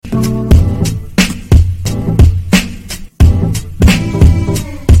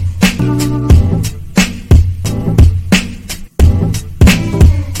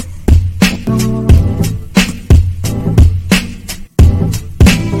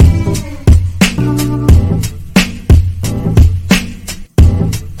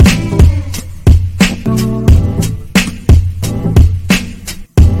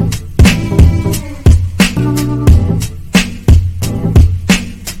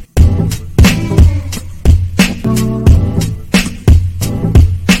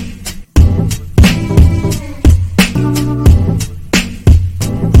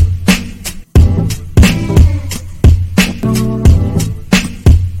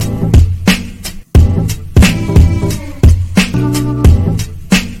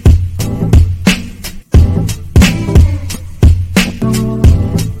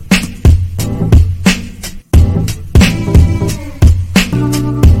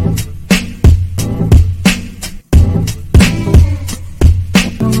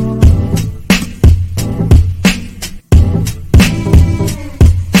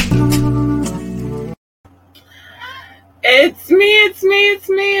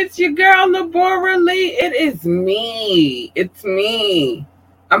your girl, Labora Lee. It is me. It's me.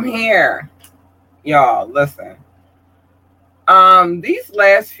 I'm here. Y'all, listen. These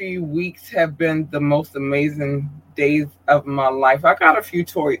last few weeks have been the most amazing days of my life. I got a few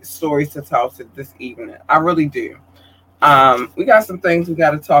stories to tell this evening. I really do. We got some things we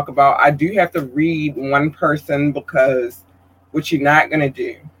got to talk about. I do have to read one person because what you're not going to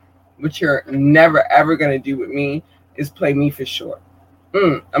do, what you're never, ever going to do with me is play me for short.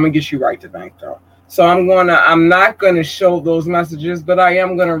 I'm going to get you right to bank, though. So I'm not going to show those messages, but I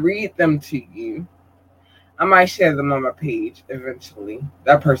am going to read them to you. I might share them on my page eventually.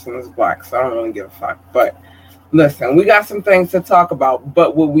 That person is black, so I don't really give a fuck. But listen, we got some things to talk about.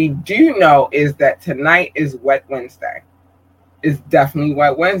 But what we do know is that tonight is Wet Wednesday. It's definitely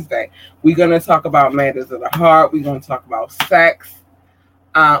Wet Wednesday. We're going to talk about matters of the heart. We're going to talk about sex.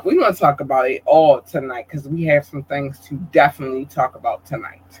 We're going to talk about it all tonight because we have some things to definitely talk about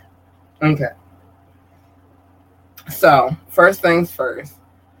tonight. Okay. So, first things first.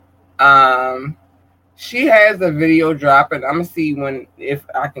 She has a video dropping. I'm going to see if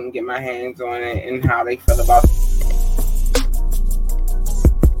I can get my hands on it and how they feel about it.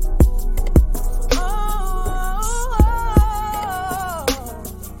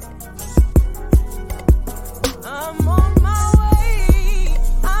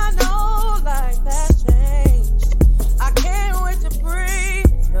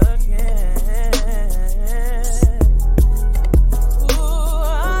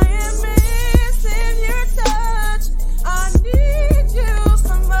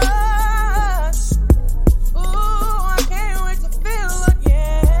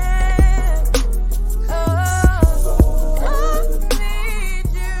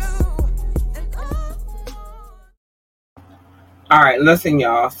 All right, listen,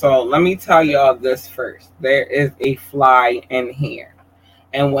 y'all. So let me tell y'all this first. There is a fly in here.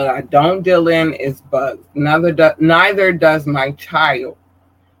 And what I don't deal in is bugs. Neither does my child.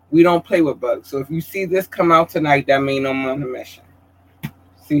 We don't play with bugs. So if you see this come out tonight, that means I'm on a mission.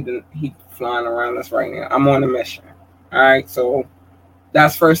 See, he flying around us right now. I'm on a mission. All right, so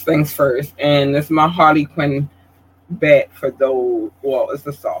that's first things first. And this is my Harley Quinn bat for those. Well, it's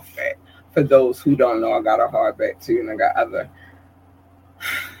a soft bat. For those who don't know, I got a hard bat too, and I got other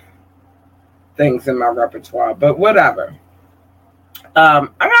things in my repertoire, but whatever. I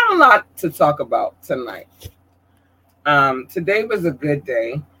got a lot to talk about tonight. Today was a good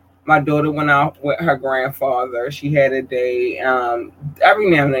day. My daughter went out with her grandfather. She had a day.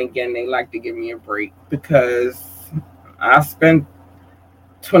 Every now and again, they like to give me a break because I spend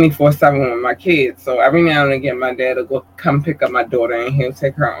 24/7 with my kids. So every now and again, my dad will come pick up my daughter and he'll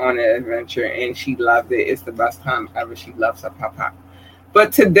take her on an adventure, and she loved it. It's the best time ever. She loves her papa.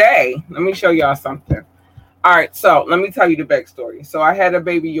 But today, let me show y'all something. All right, so let me tell you the backstory. So I had a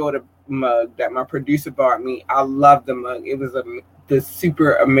Baby Yoda mug that my producer bought me. I love the mug. It was the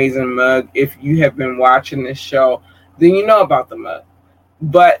super amazing mug. If you have been watching this show, then you know about the mug.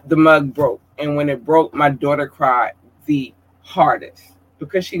 But the mug broke. And when it broke, my daughter cried the hardest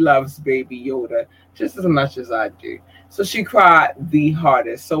because she loves Baby Yoda just as much as I do. So she cried the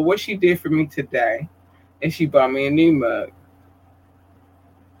hardest. So what she did for me today is she bought me a new mug.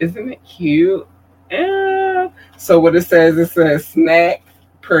 Isn't it cute? So what it says snack,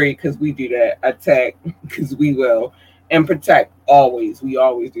 pray, because we do that, attack, because we will, and protect, always. We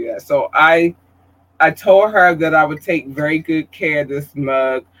always do that. So I told her that I would take very good care of this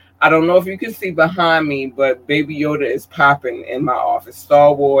mug. I don't know if you can see behind me, but Baby Yoda is popping in my office.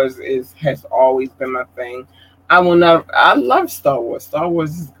 Star Wars has always been my thing. I love Star Wars. Star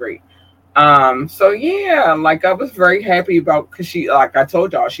Wars is great. So yeah, like I was very happy about, because she, like I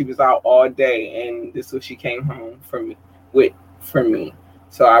told y'all, she was out all day, and this is what she came home for me.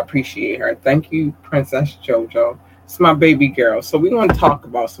 So I appreciate her. Thank you, Princess JoJo. It's my baby girl. So we're going to talk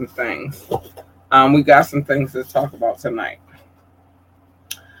about some things. We got some things to talk about tonight.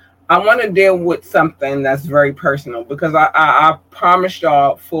 I want to deal with something that's very personal because I promised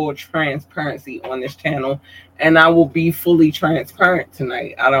y'all full transparency on this channel, and I will be fully transparent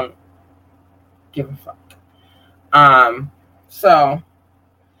tonight. I don't give a fuck. So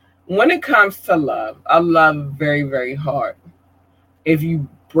when it comes to love, I love very, very hard. If you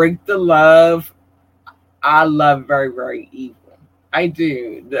break the love, I love very, very evil. I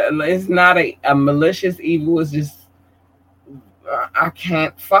do. It's not a malicious evil. It's just I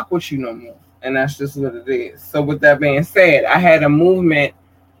can't fuck with you no more, and that's just what it is. So with that being said, I had a movement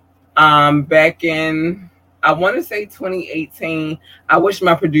back in, I want to say 2018. I wish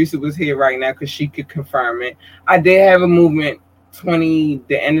my producer was here right now because she could confirm it. I did have a movement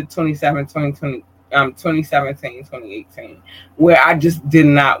the end of 2020, 2017, 2018, where I just did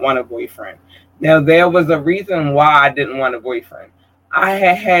not want a boyfriend. Now, there was a reason why I didn't want a boyfriend. I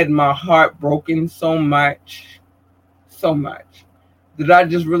had my heart broken so much, that I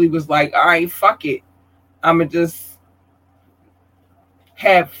just really was like, all right, fuck it. I'ma just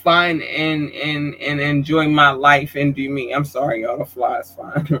have fun and enjoy my life and do me. I'm sorry, y'all. The fly is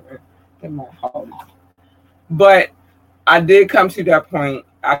fine. In my heart. But I did come to that point.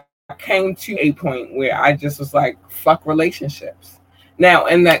 I came to a point where I just was like, fuck relationships. Now,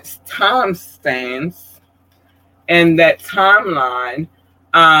 in that time stance and that timeline,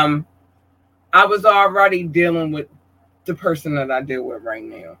 I was already dealing with the person that I deal with right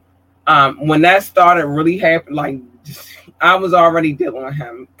now. When that started really happening, like, I was already dealing with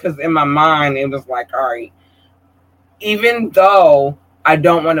him, because in my mind it was like, all right, even though I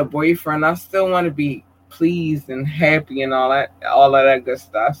don't want a boyfriend, I still want to be pleased and happy and all of that good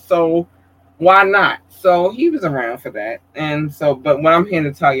stuff. So why not? So he was around for that. And so, but what I'm here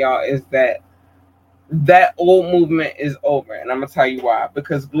to tell y'all is that old movement is over, and I'm gonna tell you why.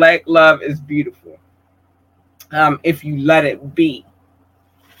 Because black love is beautiful. If you let it be.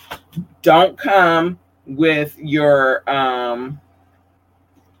 Don't come with your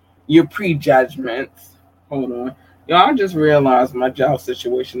prejudgments. Hold on. Y'all, just realized my job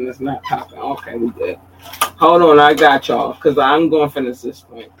situation is not popping. Okay, we good. Hold on, I got y'all, because I'm going to finish this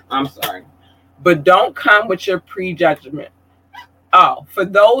point. I'm sorry. But don't come with your prejudgment. Oh, for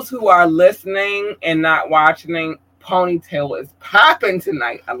those who are listening and not watching, ponytail is popping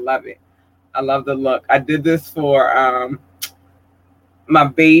tonight. I love it. I love the look. I did this for my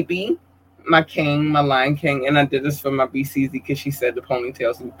baby, my king, my Lion King, and I did this for my BCZ because she said the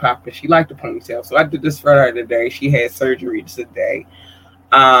ponytails would pop and she liked the ponytail. So I did this for her today. She had surgery today.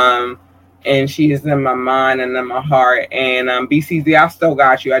 And she is in my mind and in my heart. And BCZ, I still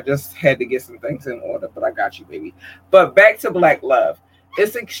got you. I just had to get some things in order, but I got you, baby. But back to black love.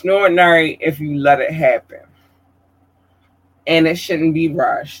 It's extraordinary if you let it happen. And it shouldn't be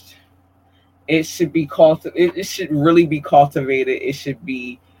rushed. It should be it should really be cultivated. It should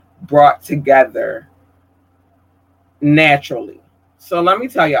be brought together naturally. So let me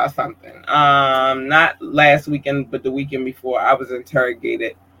tell y'all something. Not last weekend, but the weekend before, I was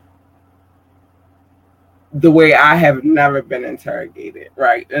interrogated the way I have never been interrogated,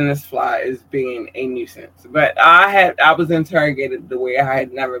 right? And this fly is being a nuisance. But I was interrogated the way I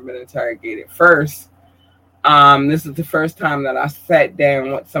had never been interrogated. First, this is the first time that I sat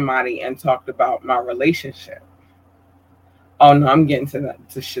down with somebody and talked about my relationship. Oh no, I'm getting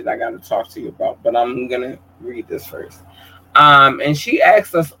to shit I gotta talk to you about, but I'm gonna read this first. And she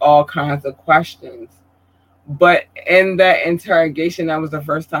asked us all kinds of questions. But in that interrogation, that was the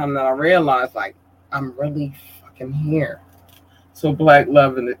first time that I realized, like, I'm really fucking here. So black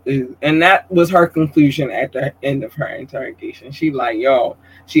love is, and that was her conclusion at the end of her interrogation. She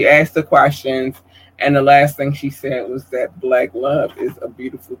she asked the questions, and the last thing she said was that black love is a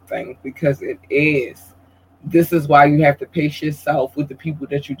beautiful thing, because it is. This is why you have to pace yourself with the people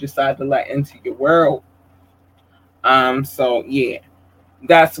that you decide to let into your world. So yeah,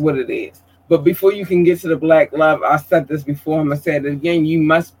 that's what it is. But before you can get to the black love, I said this before, I'm gonna say it again, you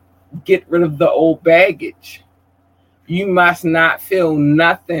must get rid of the old baggage. You must not feel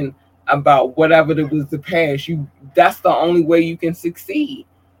nothing about whatever that was the past. That's the only way you can succeed.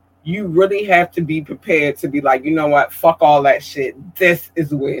 You really have to be prepared to be like, you know what, fuck all that shit. This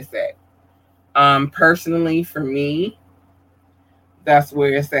is where it's at. Personally, for me, that's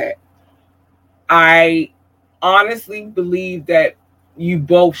where it's at. I honestly believe that you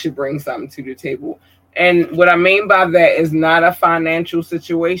both should bring something to the table. And what I mean by that is not a financial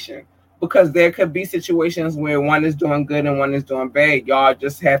situation, because there could be situations where one is doing good and one is doing bad. Y'all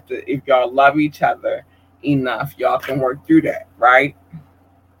just have to, if y'all love each other enough, y'all can work through that, right?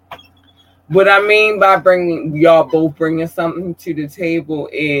 What I mean by y'all both bringing something to the table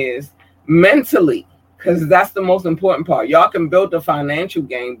is mentally, because that's the most important part. Y'all can build a financial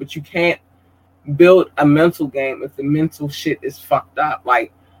game, but you can't build a mental game if the mental shit is fucked up.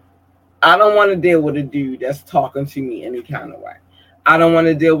 Like, I don't want to deal with a dude that's talking to me any kind of way. I don't want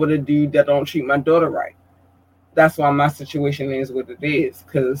to deal with a dude that don't treat my daughter right. That's why my situation is what it is,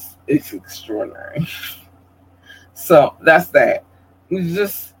 because it's extraordinary. So that's that. It's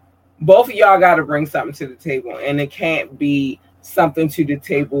just, both of y'all got to bring something to the table, and it can't be something to the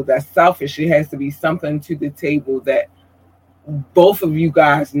table that's selfish. It has to be something to the table that both of you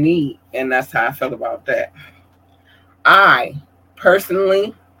guys need, and that's how I feel about that. I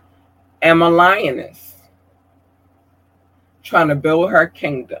personally am a lioness trying to build her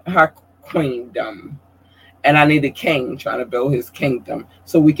kingdom, her queendom, and I need a king trying to build his kingdom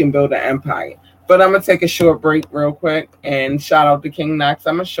so we can build an empire. But I'm going to take a short break real quick and shout out to King Knox.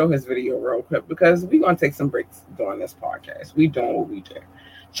 I'm going to show his video real quick because we're going to take some breaks during this podcast. We doing what we do.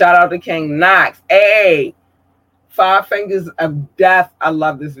 Shout out to King Knox. Hey, 5 Fingers of Death. I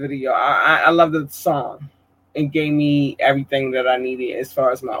love this video. I love the song. It gave me everything that I needed as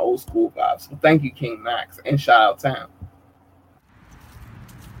far as my old school vibes. So thank you, King Knox, and shout out to him.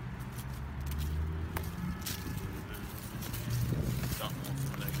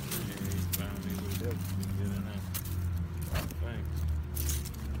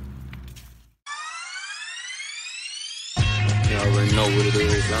 Already know what it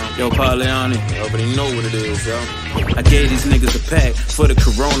is, yo. Yo, Pauliani, you already know what it is, yo. I gave these niggas a pack for the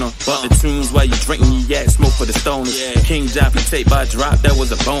corona. Bought the tunes while you drinking your yak, smoke for the stoners. King Joppy tape by drop, that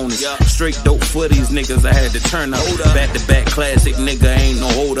was a bonus. Straight dope for these niggas, I had to turn up. Back to back classic, nigga, ain't no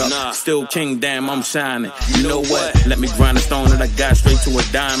hold up. Still king, damn, I'm shining. You know what? Let me grind a stone that I got straight to a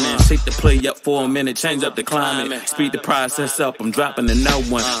diamond. Shake the play up for a minute, change up the climate. Speed the process up, I'm dropping another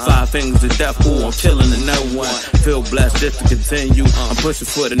one. 5 Fingers of Death, ooh, I'm killing another one. Feel blessed just to continue. I'm pushing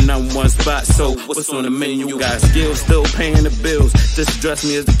for the #1 spot, so what's on the menu? Got skills, still paying the bills. Just address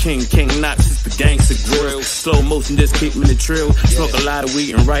me as the king. King Knox is the gangster grill. Slow motion, just keep me the trill. Smoke a lot of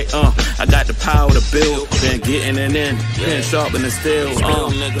weed and right, I got the power to build. Been getting it in, been sharpening the steel,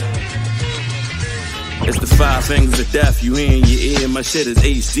 nigga. It's the 5 Fingers of Death, you hear in your ear. My shit is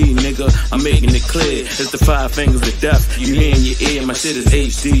HD, nigga, I'm making it clear. It's the 5 Fingers of Death, you hear in your ear. My shit is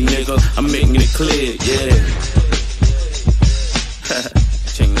HD, nigga, I'm making it clear, yeah.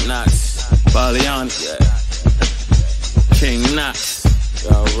 King Knox, Pauliani, yeah. King Knox,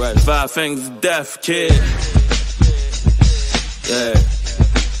 alright. 5 Fingers of Death, kid. Yeah.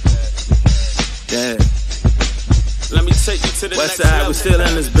 Yeah. Let me take you to the West side, we still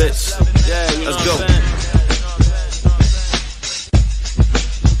in this bitch. Yeah, you let's go.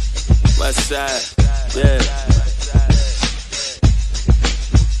 West side, yeah.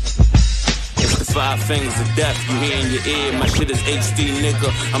 It's the 5 Fingers of Death, you hear in your ear. My shit is HD,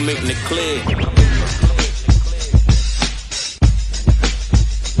 nigga, I'm making it clear.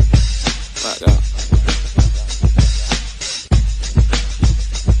 Fuck up.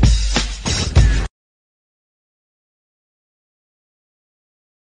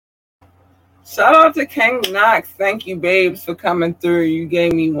 Shout out to King Knox. Thank you, babes, for coming through. You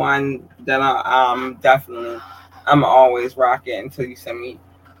gave me one that I'm always rocking until you send me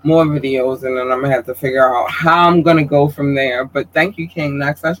more videos, and then I'm gonna have to figure out how I'm gonna go from there. But thank you, King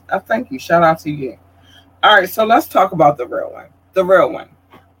Knox. I thank you. Shout out to you. All right, so let's talk about the real one. The real one.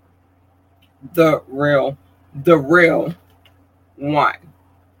 The real one.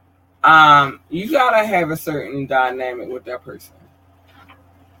 You gotta have a certain dynamic with that person.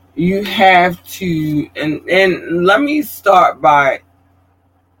 You have to, and let me start by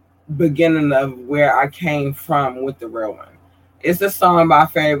beginning of where I came from with the real one. It's a song by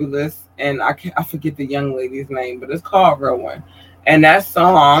Fabulous, and I forget the young lady's name, but it's called Real One. And that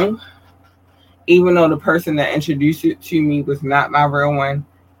song, even though the person that introduced it to me was not my real one,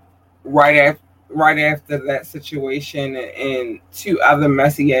 right after that situation and 2 other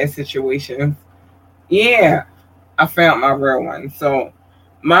messy ass situations, yeah, I found my real one. So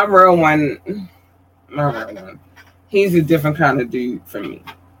my real one, he's a different kind of dude for me.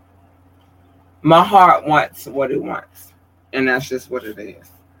 My heart wants what it wants, and that's just what it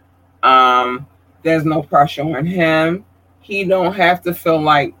is. There's no pressure on him. He don't have to feel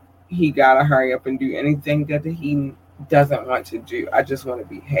like he gotta hurry up and do anything that he doesn't want to do. I just want to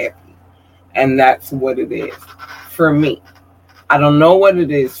be happy, and that's what it is for me. I don't know what it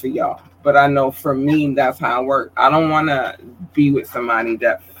is for y'all, but I know for me, that's how I work. I don't want to be with somebody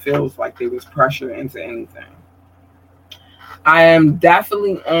that feels like there was pressure into anything. I am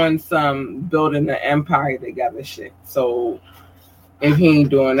definitely on some building an empire together shit. So if he ain't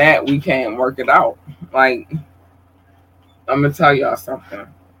doing that, we can't work it out. Like, I'm going to tell y'all something.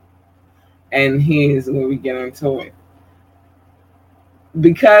 And here's where we get into it.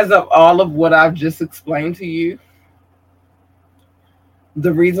 Because of all of what I've just explained to you,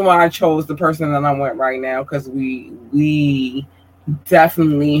 the reason why I chose the person that I'm with right now, because we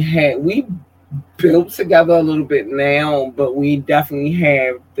definitely we built together a little bit now, but we definitely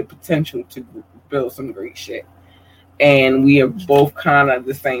have the potential to build some great shit. And we are both kind of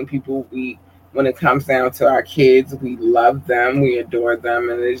the same people. When it comes down to our kids, we love them, we adore them,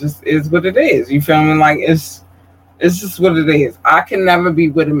 and it just is what it is. You feel me? Like it's just what it is. I can never be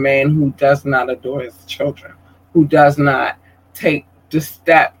with a man who does not adore his children, who does not take the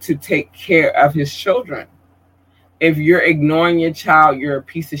step to take care of his children. If you're ignoring your child, you're a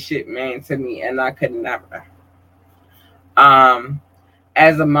piece of shit man to me, and I could never.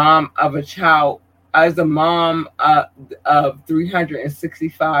 as a mom of a child, as a mom of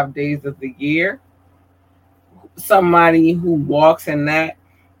 365 days of the year, somebody who walks in that,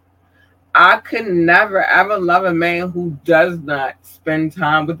 I could never ever love a man who does not spend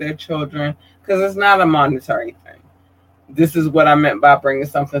time with their children, because it's not a monetary thing. This is what I meant by bringing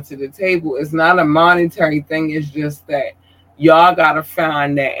something to the table. It's not a monetary thing. It's just that y'all got to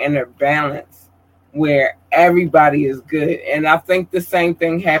find that inner balance where everybody is good. And I think the same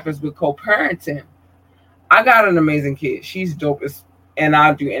thing happens with co-parenting. I got an amazing kid. She's dope, and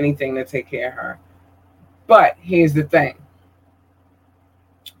I'll do anything to take care of her. But here's the thing.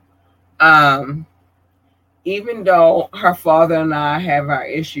 Even though her father and I have our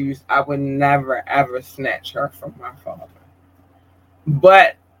issues, I would never, ever snatch her from my father.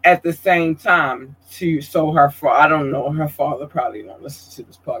 But at the same time, I don't know, her father probably won't listen to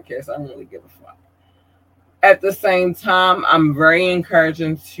this podcast. I don't really give a fuck. At the same time, I'm very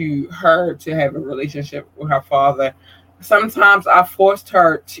encouraging to her to have a relationship with her father. Sometimes I forced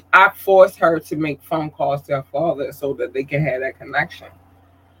her to make phone calls to her father so that they can have that connection.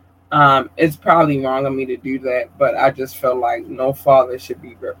 It's probably wrong of me to do that, but I just feel like no father should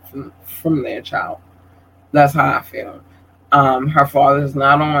be ripped from their child. That's how I feel. Her father is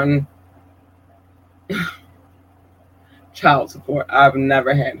not on child support. I've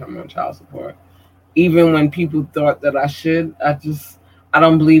never had him on child support. Even when people thought that I should, I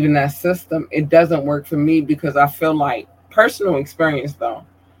don't believe in that system. It doesn't work for me because I feel like, personal experience though,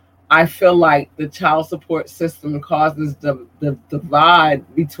 I feel like the child support system causes the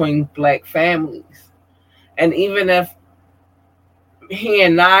divide between Black families. And even if he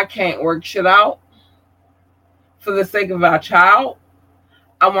and I can't work shit out, for the sake of our child,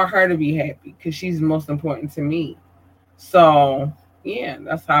 I want her to be happy because she's most important to me. So, yeah,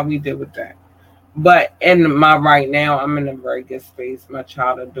 that's how we deal with that. But right now, I'm in a very good space. My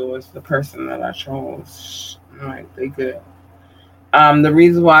child adores the person that I chose. Like, they good. The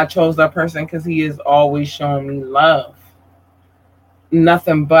reason why I chose that person, because he is always showing me love.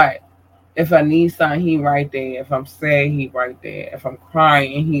 Nothing but. If I need something, he right there. If I'm sad, he right there. If I'm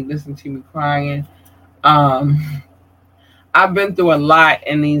crying, he listen to me crying. I've been through a lot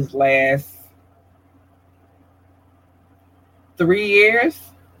in these last 3 years.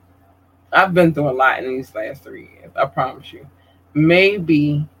 I've been through a lot in these last 3 years. I promise you.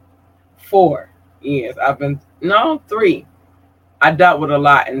 Maybe 4 years. 3. I dealt with a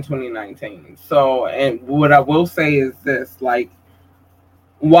lot in 2019. So, and what I will say is this, like,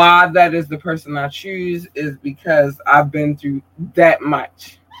 why that is the person I choose is because I've been through that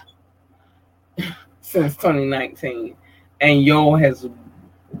much since 2019. And Yo has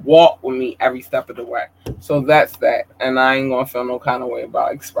walked with me every step of the way. So that's that. And I ain't going to feel no kind of way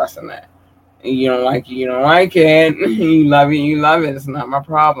about expressing that. And you don't like it, you don't like it. You love it, you love it. It's not my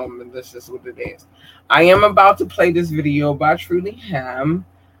problem. And that's just what it is. I am about to play this video by Truly Him.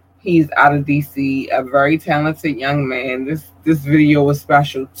 He's out of DC, a very talented young man. This video was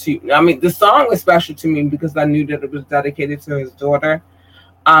special the song was special to me because I knew that it was dedicated to his daughter.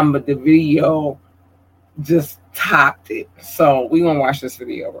 But the video just topped it. So we're gonna watch this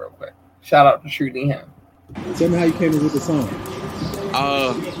video real quick. Shout out to Truly Him. Tell me how you came up with the song.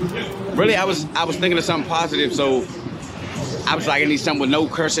 Really, I was thinking of something positive, so I was like, I need something with no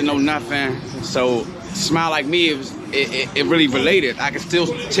cursing, no nothing. So Smile Like Me, it really related. I can still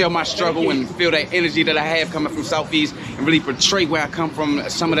tell my struggle and feel that energy that I have coming from Southeast and really portray where I come from,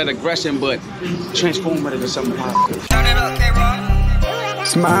 some of that aggression, but transform it into something positive.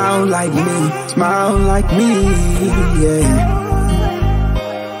 Smile like me, yeah.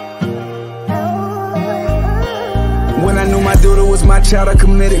 When I knew my daughter was my child, I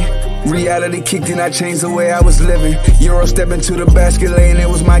committed. Reality kicked in, I changed the way I was living. Euro step into the basket lane, it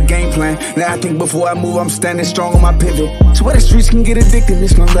was my game plan. Now I think before I move, I'm standing strong on my pivot. Swear the streets can get addicted,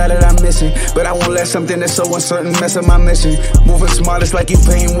 it's my guy that I'm missing. But I won't let something that's so uncertain mess up my mission. Moving smart, it's like you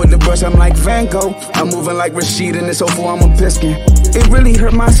painting with the brush, I'm like Van Gogh. I'm moving like Rashid and it's 04, I'm a Piskin. It really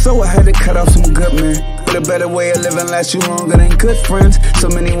hurt my soul, I had to cut off some good men. But a better way of living lasts you longer than good friends. So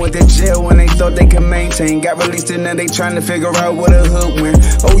many went to jail when they thought they could maintain. Got released and now they trying to figure out what a hood win.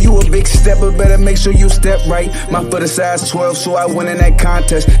 Oh, you a big stepper, better make sure you step right. My foot is size 12, so I win in that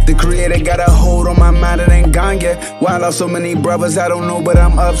contest. The creator got a hold on my mind, it ain't gone yet. Why I lost so many brothers, I don't know, but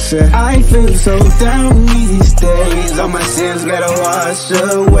I'm upset. I feel so down these days. All my sins gotta wash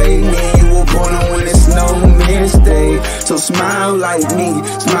away. Me, you were born when it's no mistake. So smile like me,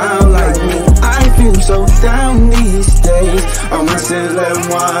 smile like me. I feel so down these days. All my sins, let them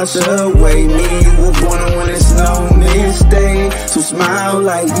wash away. Me, you were born when it's no mistake. So smile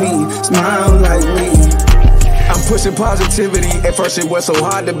like me, smile like me. I'm I'm pushing positivity. At first it was so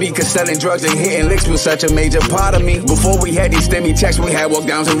hard to be, cause selling drugs and hitting licks was such a major part of me. Before we had these stimmy checks, we had walk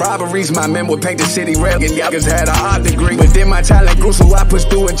downs and robberies. My men would paint the city red, and y'all had a art degree. But then my talent grew, so I pushed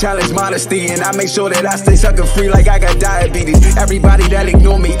through and challenged modesty. And I make sure that I stay sucker free like I got diabetes. Everybody that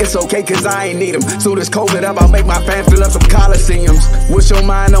ignore me, it's okay, cause I ain't need them. So this COVID up, I'll make my fans fill up some coliseums. What's your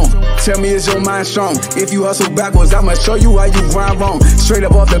mind on? Tell me, is your mind strong? If you hustle backwards, I'ma show you how you grind wrong. Straight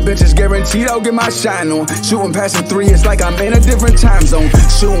up off the benches, guaranteed I'll get my shine on. Shooting past the 3, it's like I'm in a different time zone.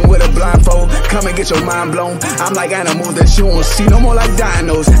 Shooting with a blindfold, come and get your mind blown. I'm like animals that you don't see, no more like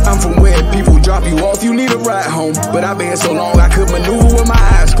dinos. I'm from where people drop you off, you need a ride home. But I've been here so long, I could maneuver with my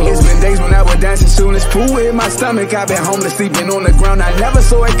eyes closed. It's been days when I would dance as soon as food in my stomach. I've been homeless, sleeping on the ground, I never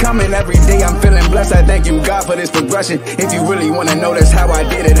saw it coming. Every day I'm feeling blessed, I thank you God for this progression. If you really wanna know, that's how I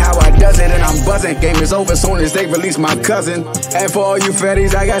did it, how I does it. And I'm buzzing, game is over soon as they release my cousin. And for all you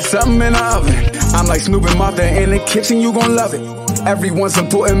fatties, I got something in the oven. I'm like Snoop and Martha in the kitchen, you gon' love it. Everyone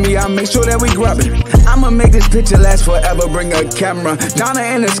supporting me, I make sure that we grab it. I'ma make this picture last forever, bring a camera. Donna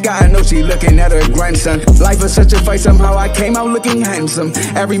in the sky, I know she looking at her grandson. Life is such a fight, somehow I came out looking handsome.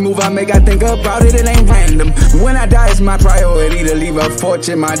 Every move I make, I think about it, it ain't random. When I die, it's my priority to leave a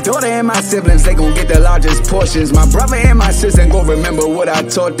fortune. My daughter and my siblings, they gon' get the largest portions. My brother and my sister gon' remember what I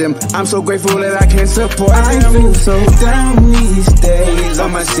taught them. I'm so grateful that I can support them. I feel so down these days. All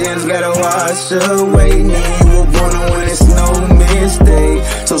my sins gotta wash away. Me, you were born when it's no mistake.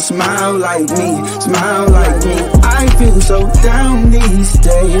 So smile like me, smile like me. I feel so down these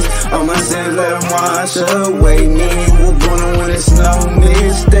days. All my sins let them wash away. Me, you were born when it's no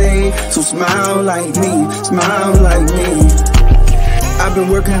mistake. So smile like me, smile like me. I've been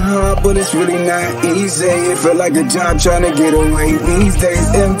working hard, but it's really not easy. It felt like a job trying to get away these days.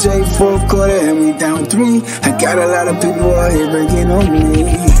 MJ 4th quarter and we down 3. I got a lot of people out here breaking on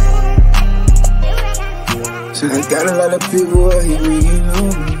me. So I got a lot of people out here breaking on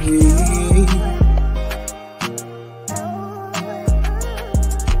me.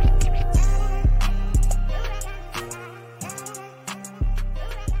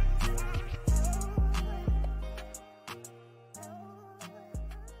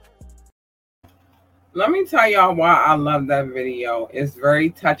 Let me tell y'all why I love that video. It's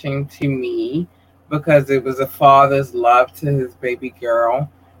very touching to me because it was a father's love to his baby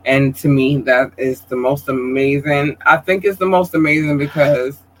girl. And to me, that is the most amazing. I think it's the most amazing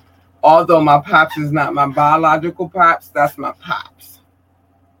because although my pops is not my biological pops, that's my pops.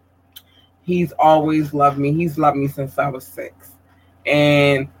 He's always loved me. He's loved me since I was 6.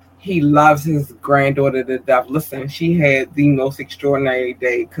 And he loves his granddaughter to death. Listen, she had the most extraordinary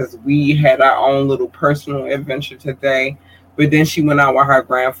day because we had our own little personal adventure today. But then she went out with her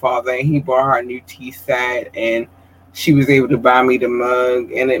grandfather and he bought her a new tea set and she was able to buy me the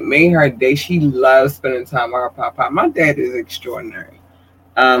mug and it made her day. She loves spending time with her papa. My dad is extraordinary.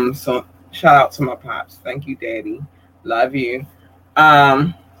 So shout out to my pops. Thank you, Daddy. Love you.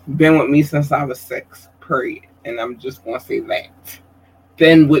 Been with me since I was 6, period. And I'm just going to say that.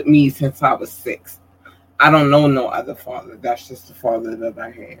 Been with me since I was 6. I don't know no other father. That's just the father that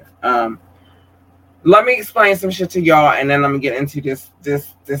I have. Let me explain some shit to y'all, and then I'm gonna get into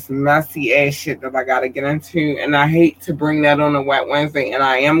this messy ass shit that I gotta get into. And I hate to bring that on a Wet Wednesday, and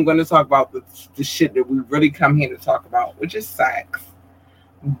I am gonna talk about the shit that we really come here to talk about, which is sex.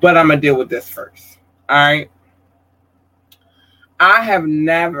 But I'm gonna deal with this first. All right. I have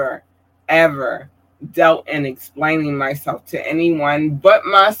never ever dealt in explaining myself to anyone but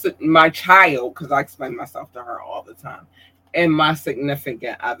my child, because I explain myself to her all the time, and my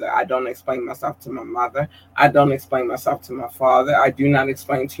significant other. I don't explain myself to my mother. I don't explain myself to my father. I do not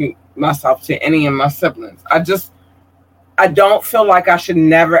explain to myself to any of my siblings. I don't feel like I should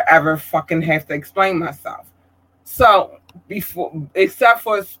never ever fucking have to explain myself. So except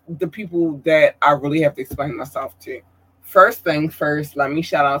for the people that I really have to explain myself to. First thing first, let me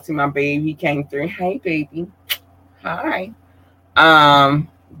shout out to my baby. He came through. Hey, baby. Hi.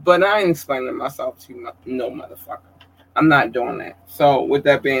 But I ain't explaining myself to no motherfucker. I'm not doing that. So with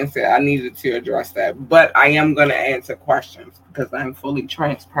that being said, I needed to address that. But I am going to answer questions because I'm fully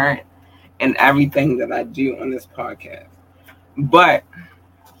transparent in everything that I do on this podcast. But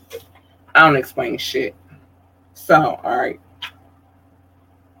I don't explain shit. So, all right.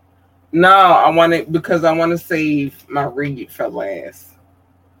 No, I want to save my read for last.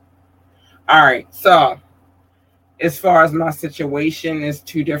 All right, so as far as my situation, it's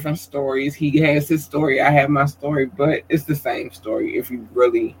 2 different stories. He has his story, I have my story, but it's the same story if you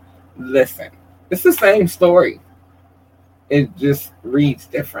really listen. It's the same story. It just reads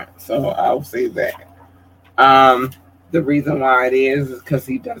different, so I'll say that. The reason why it is because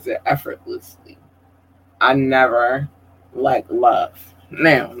he does it effortlessly. I never like love.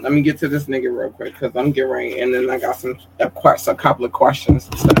 Now, let me get to this nigga real quick because I'm getting ready, and then I got a couple of questions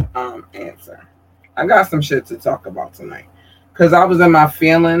to answer. I got some shit to talk about tonight because I was in my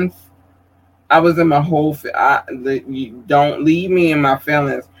feelings. I was in my whole. You don't leave me in my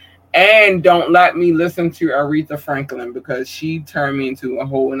feelings, and don't let me listen to Aretha Franklin because she turned me into a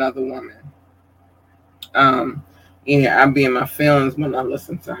whole another woman. Yeah, I be in my feelings when I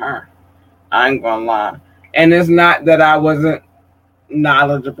listen to her. I ain't gonna lie, and it's not that I wasn't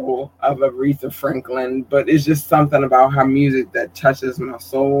knowledgeable of Aretha Franklin, but it's just something about her music that touches my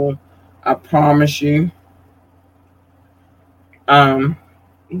soul. I promise you.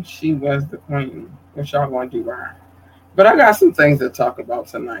 She was the queen. What y'all gonna do with her? But I got some things to talk about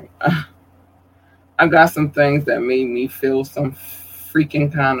tonight. I got some things that made me feel some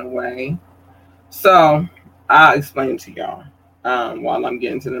freaking kind of way. So I'll explain to y'all while I'm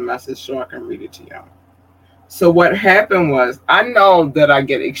getting to the message so I can read it to y'all. So what happened was, I know that I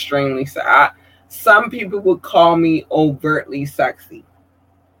get extremely some people would call me overtly sexy.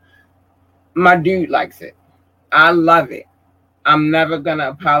 My dude likes it. I love it. I'm never going to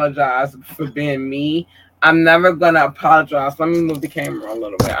apologize for being me. I'm never going to apologize. Let me move the camera a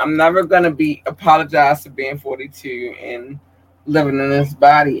little bit. I'm never going to apologize for being 42 and living in this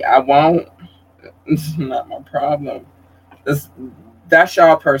body. I won't. It's not my problem. That's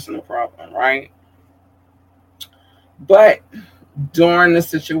y'all personal problem, right? But during the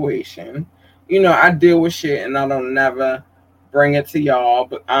situation, I deal with shit and I don't never bring it to y'all,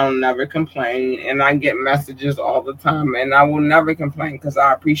 but I don't never complain. And I get messages all the time and I will never complain because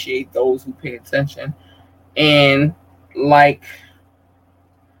I appreciate those who pay attention and like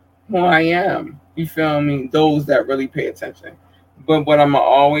who I am. You feel me? Those that really pay attention. But what I'm going to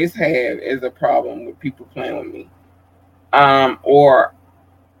always have is a problem with people playing with me. Or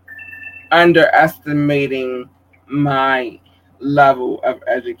underestimating my level of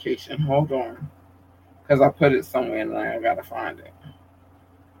education. Hold on. Because I put it somewhere and I gotta find it.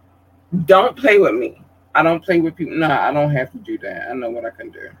 Don't play with me. I don't play with people. Nah, I don't have to do that. I know what I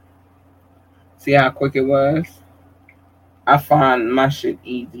can do. See how quick it was? I find my shit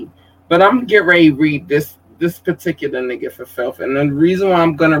easy. But I'm getting ready to read this particular nigga for filth. And the reason why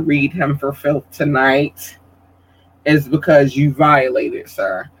I'm gonna read him for filth tonight is because you violated,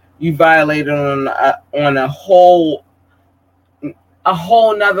 sir. You violated on a whole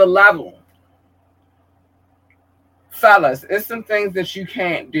nother level. Fellas, it's some things that you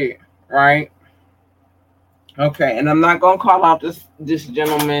can't do, right? Okay, and I'm not going to call out this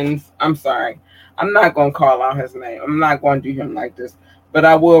gentleman's, I'm sorry. I'm not going to call out his name. I'm not going to do him like this, but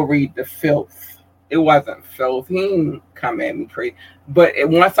I will read the filth. It wasn't filth. He didn't come at me crazy. But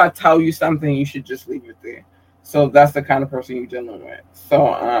once I tell you something, you should just leave it there. So that's the kind of person you're dealing with.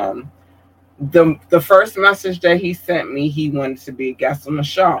 So the first message that he sent me, he wanted to be a guest on the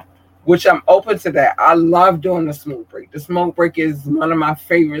show, which I'm open to that. I love doing the smoke break. The smoke break is one of my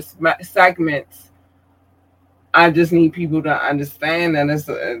favorite segments. I just need people to understand that it's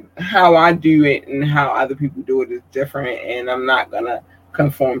how I do it and how other people do it is different, and I'm not going to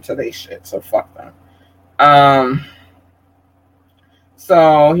conform to their shit. So fuck them.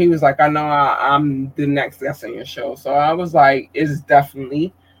 So he was like, I know I'm the next guest on your show. So I was like, it's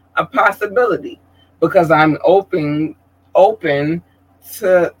definitely a possibility because I'm open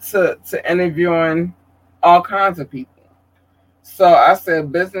to interviewing all kinds of people. So I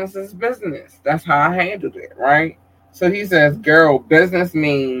said, business is business. That's how I handled it, right? So he says, girl, business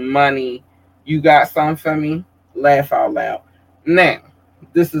mean money. You got something for me? Laugh out loud. Now,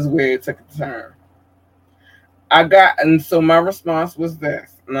 this is where it took a turn. And so my response was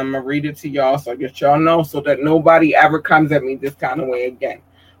this, and I'm going to read it to y'all so that y'all know so that nobody ever comes at me this kind of way again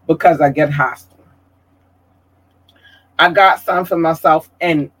because I get hostile. I got some for myself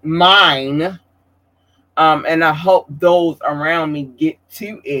and mine, and I hope those around me get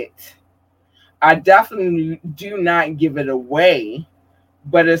to it. I definitely do not give it away,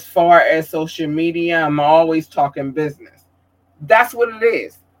 but as far as social media, I'm always talking business. That's what it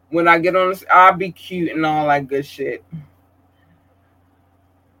is. When I get on this, I'll be cute and all that good shit.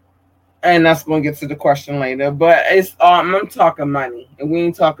 And that's going to get to the question later. But it's I'm talking money. If we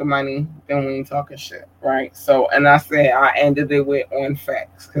ain't talking money, then we ain't talking shit, right? So, and I said I ended it with on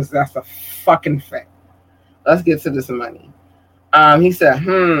facts because that's a fucking fact. Let's get to this money. He said,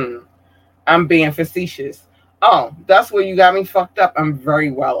 I'm being facetious. Oh, that's where you got me fucked up. I'm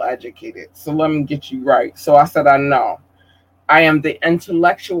very well educated. So let me get you right. So I said, I know. I am the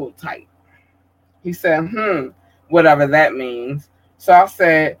intellectual type. He said, whatever that means. So I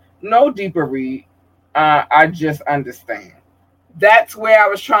said, no deeper read. I just understand. That's where I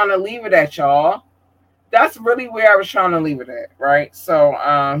was trying to leave it at, y'all. that's really where I was trying to leave it at, right?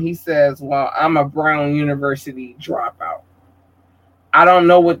 So he says, well, I'm a Brown University dropout. I don't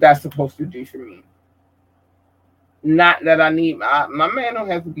know what that's supposed to do for me. Not that I need, my man don't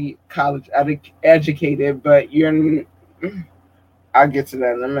have to be college educated, but I'll get to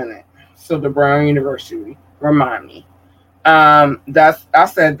that in a minute. So the Brown University, remind me. I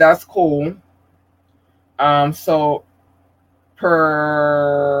said that's cool. So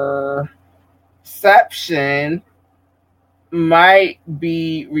perception might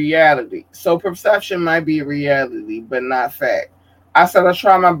be reality. So perception might be reality, but not fact. I said I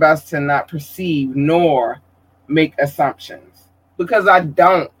try my best to not perceive nor make assumptions, because I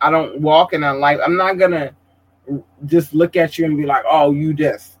don't walk in a life. I'm not gonna just look at you and be like, oh, you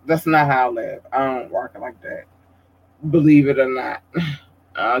this. That's not how I live. I don't work like that. Believe it or not.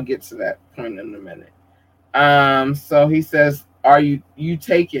 I'll get to that point in a minute. So he says, are you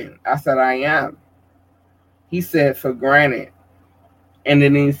taken? I said, I am. He said, for granted. And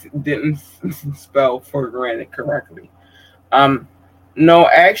then he didn't spell for granted correctly. No,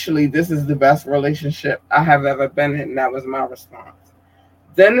 actually, this is the best relationship I have ever been in. That was my response.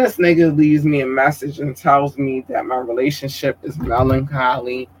 Then this nigga leaves me a message and tells me that my relationship is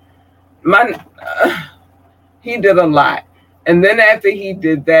melancholy. He did a lot. And then after he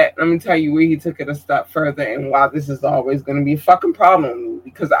did that, let me tell you where he took it a step further and why this is always going to be a fucking problem with me,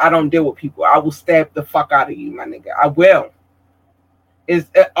 because I don't deal with people. I will stab the fuck out of you, my nigga. I will. It's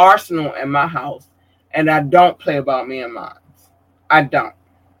an arsenal in my house, and I don't play about me and mine. I don't.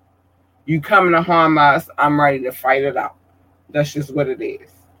 You coming to harm us, I'm ready to fight it out. That's just what it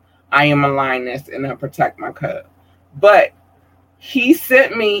is. I am a lioness, and I protect my cub. But he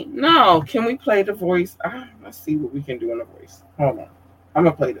sent me, no, can we play the voice? Let's see what we can do in the voice. Hold on. I'm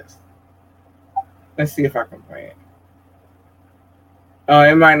going to play this. Let's see if I can play it.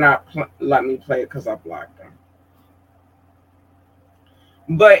 It might not let me play it because I blocked him.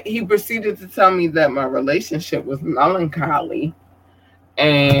 But he proceeded to tell me that my relationship was melancholy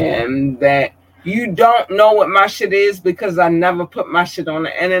and that you don't know what my shit is because I never put my shit on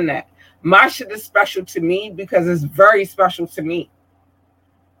the internet. My shit is special to me because it's very special to me.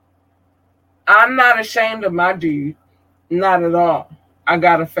 I'm not ashamed of my dude. Not at all. I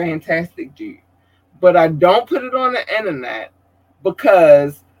got a fantastic dude. But I don't put it on the internet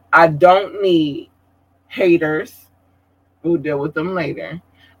because I don't need haters. We'll deal with them later.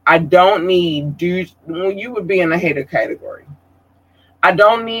 I don't need dudes. Well, you would be in the hater category. I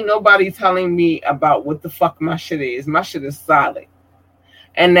don't need nobody telling me about what the fuck my shit is. My shit is solid.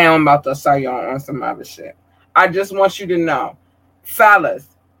 And now I'm about to sell y'all on some other shit. I just want you to know, fellas,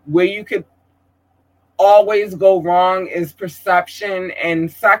 where you could always go wrong is perception.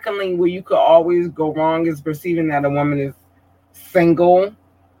 And secondly, where you could always go wrong is perceiving that a woman is single.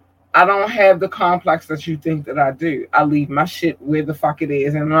 I don't have the complex that you think that I do. I leave my shit where the fuck it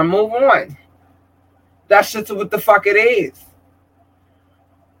is and I move on. That shit's what the fuck it is.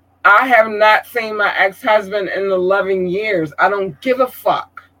 I have not seen my ex-husband in 11 years. I don't give a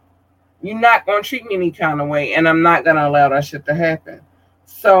fuck. You're not going to treat me any kind of way, and I'm not going to allow that shit to happen.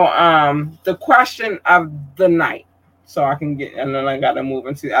 So, the question of the night, so I can get, and then I got to move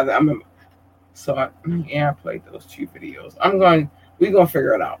into the other. I played those two videos. We're going to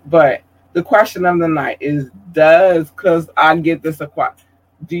figure it out. But the question of the night is, because I get this,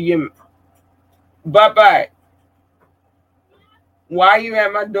 bye-bye. Why are you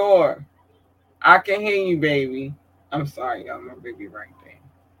at my door? I can hear you, baby. I'm sorry, y'all. My baby right there.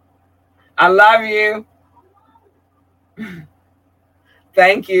 I love you.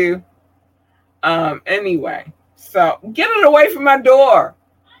 Thank you. Anyway, so get it away from my door.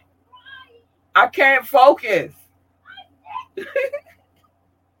 I can't focus.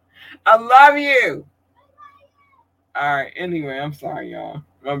 I love you. All right. Anyway, I'm sorry, y'all.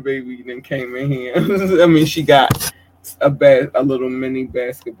 My baby then came in here. I mean, she got a little mini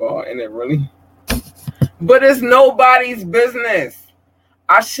basketball and it really, but it's nobody's business.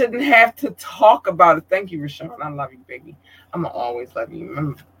 I shouldn't have to talk about it. Thank you, Rashawn. I love you, baby. I'm gonna always love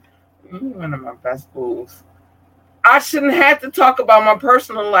you. You're one of my best bulls. I shouldn't have to talk about my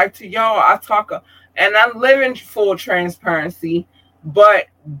personal life to y'all. And I live in full transparency, but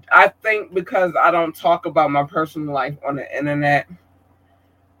I think because I don't talk about my personal life on the internet,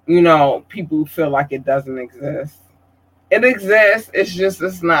 people feel like it doesn't exist. It exists.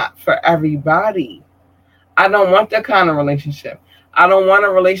 It's not for everybody. I don't want that kind of relationship. I don't want a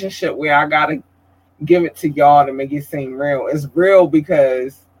relationship where I got to give it to y'all to make it seem real. It's real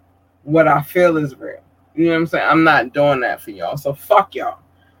because what I feel is real. You know what I'm saying? I'm not doing that for y'all. So fuck y'all.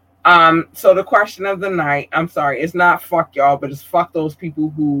 So the question of the night, I'm sorry, it's not fuck y'all, but it's fuck those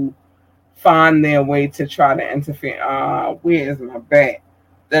people who find their way to try to interfere. Where is my bat?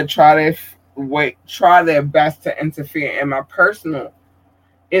 That try their best to interfere in my personal.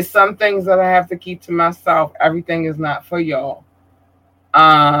 It's some things that I have to keep to myself. Everything is not for y'all.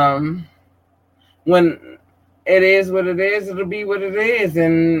 When it is what it is, it'll be what it is.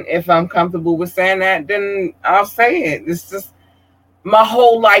 And if I'm comfortable with saying that, then I'll say it. It's just, my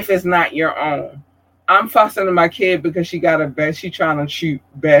whole life is not your own. I'm fussing at my kid because she got a best. She's trying to shoot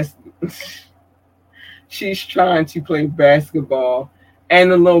best. She's trying to play basketball.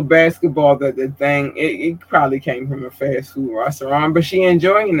 And the little basketball, the thing, it probably came from a fast food restaurant, but she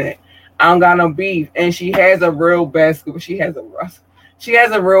enjoying it. I don't got no beef. And she has a real basketball. She has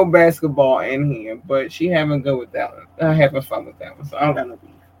a real basketball in here, but she having good with that one. Having fun with that one, so I don't got no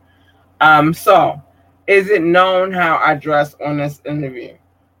beef. So, is it known how I dress on this interview?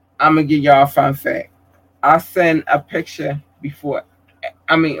 I'm going to give y'all a fun fact. I send a picture before.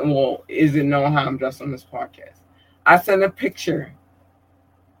 Is it known how I'm dressed on this podcast? I send a picture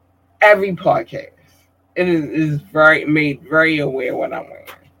every podcast. It is made very aware what I'm wearing.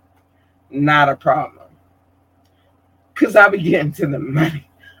 Not a problem. Because I be getting to the money.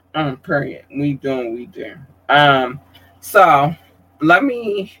 Period. We doing what we do. So let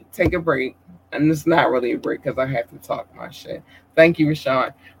me take a break. And it's not really a break because I have to talk my shit. Thank you,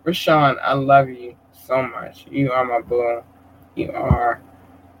 Rashawn. Rashawn, I love you so much. You are my boo. You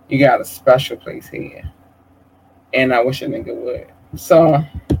got a special place here. And I wish a nigga would. So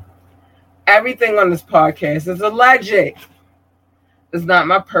everything on this podcast is alleged. It's not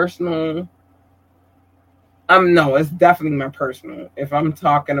my personal. No, it's definitely my personal. If I'm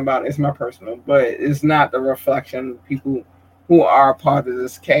talking about it, it's my personal, but it's not the reflection of people who are part of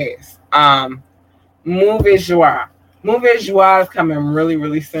this case. Mauvais Joie. Mauvais Joie is coming really,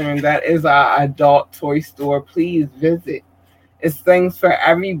 really soon. That is our adult toy store. Please visit. It's things for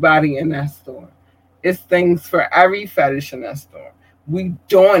everybody in that store. It's things for every fetish in that store. We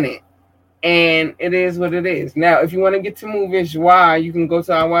doing it. And it is what it is. Now, if you want to get to Mauvais Joie, you can go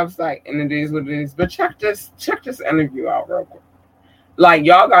to our website, and it is what it is. But check this interview out real quick. Like,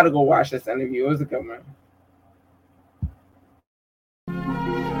 y'all got to go watch this interview. It was a good one.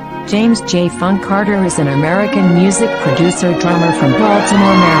 James J. Funk Carter is an American music producer drummer from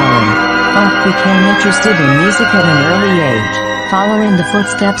Baltimore, Maryland. Funk became interested in music at an early age, following the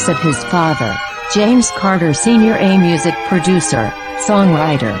footsteps of his father, James Carter Sr., a music producer,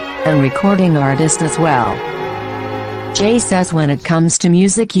 songwriter, and recording artist as well. Jay says when it comes to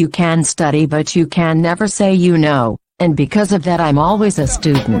music you can study but you can never say you know, and because of that I'm always a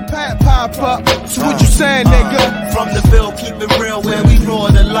student. So what you saying, nigga? From the bill, keep it real where we draw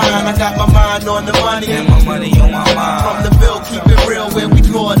the line. I got my mind on the money and my money on my mind. From the bill, keep it real where we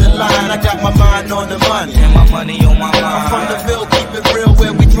draw the line. I got my mind on the money and my money on my mind. From the bill, keep it real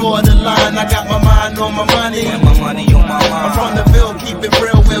where we draw the line. I got my mind on my money and my money on my mind. From the bill, keep it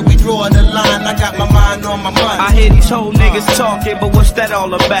real where we draw the line. I got my mind on my money. I hear these whole niggas talking, but what's that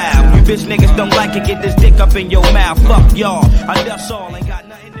all about? You bitch niggas don't like it, get this dick up in your mouth. Fuck y'all, I that's all, ain't got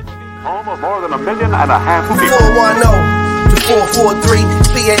nothing to do. Home of more than 1.5 million people. 410 to 443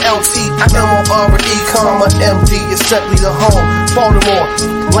 CALT. I am on R&E, comma MD, Assembly the home. Baltimore,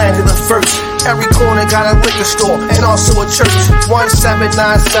 land of the first. Every corner got a liquor store and also a church.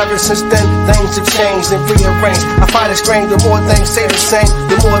 1797. Since then, things have changed and rearranged. I find it strange. The more things stay the same,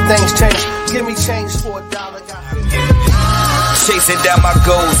 the more things change. Give me change for $1. Got 50. Chasing down my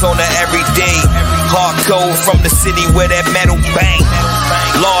goals on the everyday. Hardcore from the city where that metal bang.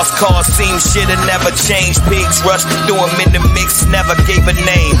 Lost cause seems shit'll never change. Pigs rush, threw 'em in the mix, never gave a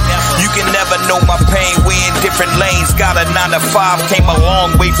name. You can never know my pain, we in different lanes. Got a 9 to 5, came a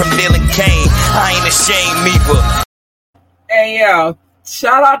long way from dealing cane. I ain't ashamed either. Hey yo,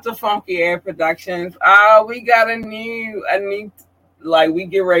 shout out to Funky Air Productions. We got a new we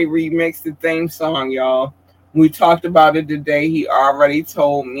get ready to remix the theme song, y'all. We talked about it today. He already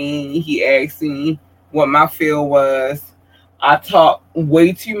told me. He asked me what my feel was. I talk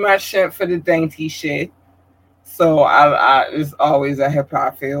way too much shit for the dainty shit. So I it's always a hip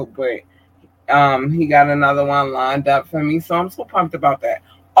hop feel, but he got another one lined up for me. So I'm so pumped about that.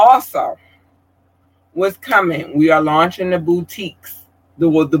 Also, what's coming? We are launching the boutiques. The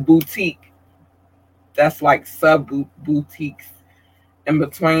boutique. That's like sub boutiques. In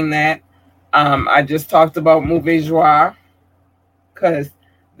between that. I just talked about Mauvais Joie because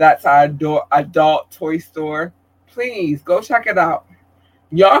that's our adult toy store. Please go check it out.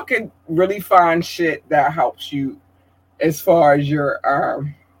 Y'all can really find shit that helps you as far as your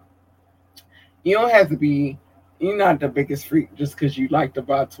you don't have to be, you're not the biggest freak just because you like to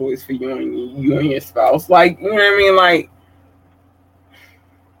buy toys for you and your spouse. Like, you know what I mean? Like,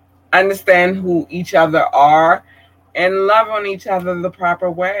 understand who each other are, and love on each other the proper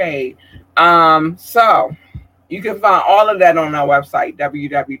way. So you can find all of that on our website,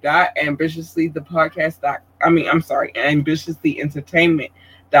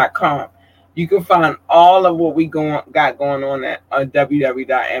 ambitiouslyentertainment.com. You can find all of what we got going on at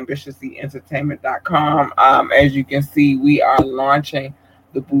www.ambitiouslyentertainment.com. As you can see, we are launching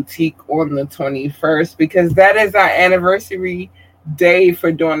the boutique on the 21st because that is our anniversary day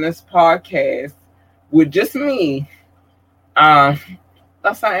for doing this podcast with just me.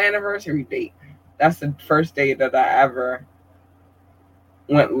 That's our anniversary date. That's the first day that I ever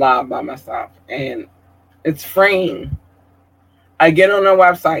went live by myself, and it's freeing. I get on our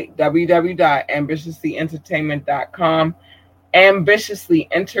website, www.ambitiouslyentertainment.com,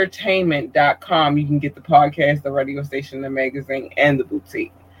 ambitiouslyentertainment.com. You can get the podcast, the radio station, the magazine, and the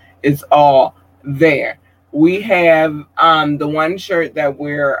boutique. It's all there. We have the one shirt that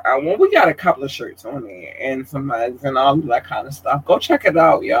we're, we got a couple of shirts on there and some mugs and all of that kind of stuff. Go check it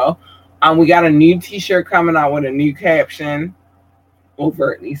out, yo. We got a new t-shirt coming out with a new caption,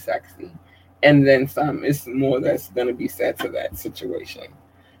 overtly sexy. And then some. It's more that's going to be said to that situation.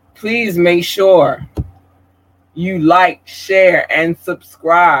 Please make sure you like, share, and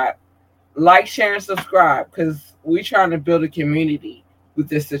subscribe. Like, share, and subscribe because we're trying to build a community with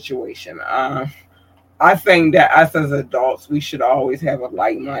this situation. I think that us as adults, we should always have a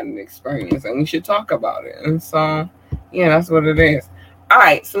like-minded experience and we should talk about it. And so, yeah, that's what it is. All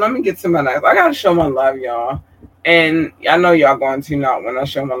right, so let me get to my life. I got to show my love, y'all. And I know y'all going to tune out when I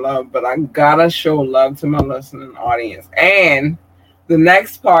show my love, but I got to show love to my listening audience. And the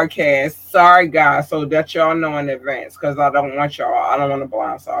next podcast, sorry, guys, so that y'all know in advance because I don't want to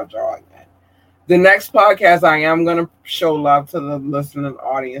blindside y'all again. The next podcast, I am going to show love to the listening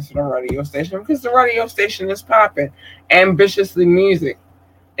audience of the radio station because the radio station is popping. Ambitiously Music.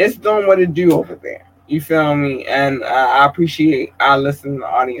 It's doing what it do over there. You feel me? And I appreciate our listening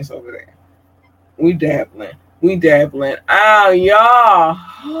audience over there. We dabbling. Oh, y'all.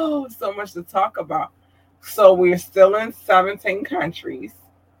 Oh, so much to talk about. So we're still in 17 countries.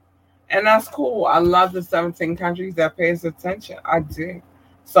 And that's cool. I love the 17 countries that pays attention. I do.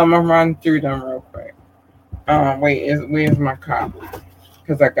 So I'm going to run through them real quick. Where's my copy?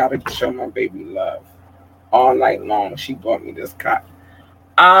 Because I got to show my baby love all night long. She bought me this copy.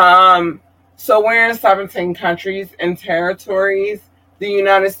 So we're in 17 countries and territories. The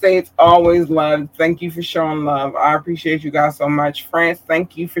United States always love. Thank you for showing love. I appreciate you guys so much. France,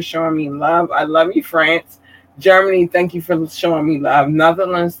 thank you for showing me love. I love you, France. Germany, thank you for showing me love.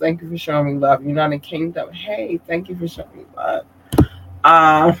 Netherlands, thank you for showing me love. United Kingdom, hey, thank you for showing me love.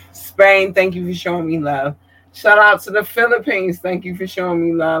 Spain, thank you for showing me love. Shout out to the Philippines, thank you for showing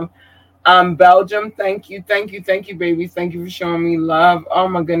me love. Belgium, thank you, babies. Thank you for showing me love. Oh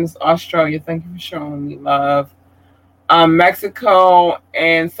my goodness, Australia, thank you for showing me love. Mexico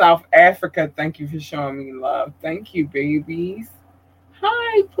and South Africa, thank you for showing me love. Thank you, babies.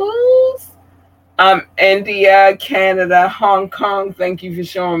 Hi, please. India, Canada, Hong Kong, thank you for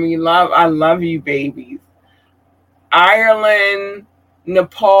showing me love. I love you, babies. Ireland,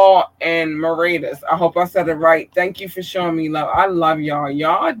 Nepal, and Mauritius. I hope I said it right. Thank you for showing me love. I love y'all.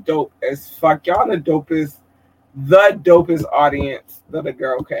 Y'all are dope as fuck. Y'all the dopest audience that a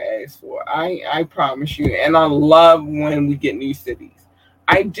girl can ask for. I promise you. And I love when we get new cities.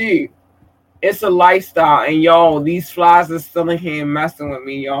 I do. It's a lifestyle. And y'all, these flies are still in here messing with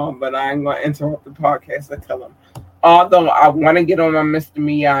me, y'all. But I ain't going to interrupt the podcast to tell them. Although I want to get on my Mr.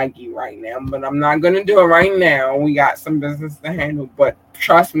 Miyagi right now. But I'm not going to do it right now. We got some business to handle. But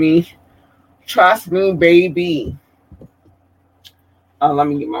trust me. Trust me, baby. Let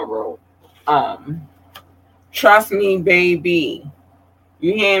me get my roll. Trust me, baby.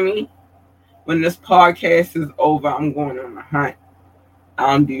 You hear me? When this podcast is over, I'm going on a hunt.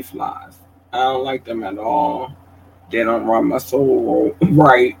 I don't do flies. I don't like them at all. They don't run my soul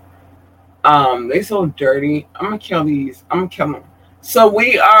right. They so dirty. I'm going to kill these. I'm going to kill them. So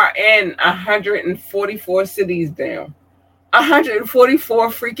we are in 144 cities down. 144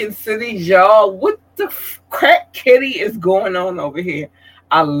 freaking cities, y'all. What the crack kitty is going on over here?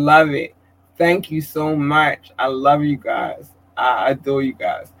 I love it. Thank you so much. I love you guys. I adore you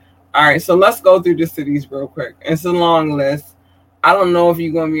guys. All right, so let's go through the cities real quick. It's a long list. I don't know if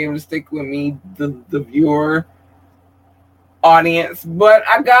you're going to be able to stick with me, the viewer audience, but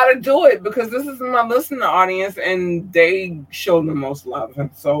I got to do it because this is my listener audience and they show the most love.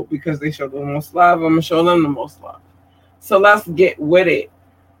 And so because they show the most love, I'm going to show them the most love. So let's get with it.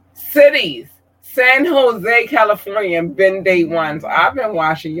 Cities. San Jose, California, been day ones. I've been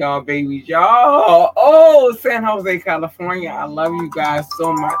watching y'all, babies. Y'all. Oh, San Jose, California. I love you guys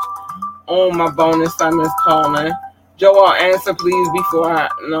so much. Oh, my bonus son is calling. Joel, answer please before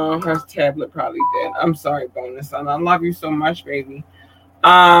no, her tablet probably dead. I'm sorry, bonus son. I love you so much, baby.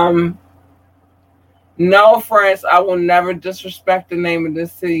 No, France, I will never disrespect the name of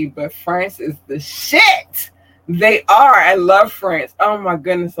this city, but France is the shit. They are. I love France. Oh my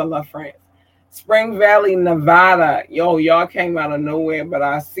goodness, I love France. Spring Valley, Nevada. Yo, y'all came out of nowhere, but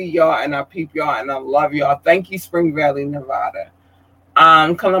I see y'all and I peep y'all and I love y'all. Thank you, Spring Valley, Nevada.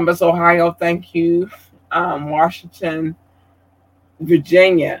 Columbus, Ohio. Thank you. Washington,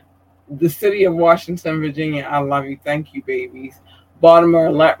 Virginia. The city of Washington, Virginia. I love you. Thank you, babies.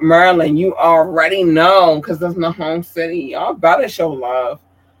 Baltimore, Maryland. You already know because that's my home city. Y'all better show love.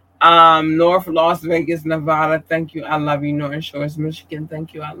 North Las Vegas, Nevada. Thank you. I love you. Northern Shores, Michigan.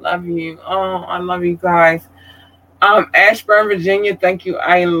 Thank you. I love you. Oh, I love you guys. Ashburn, Virginia. Thank you.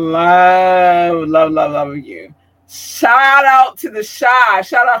 I love you. Shout out to the Chi.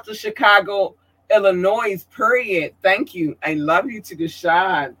 Shout out to Chicago, Illinois. Period. Thank you. I love you to the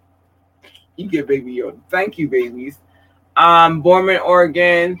Chi. You get baby Yoda. Thank you, babies. Borman,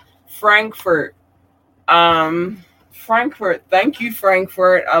 Oregon. Frankfurt. Frankfurt. Thank you,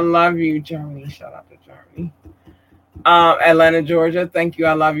 Frankfurt. I love you, Germany. Shout out to Germany. Atlanta, Georgia. Thank you.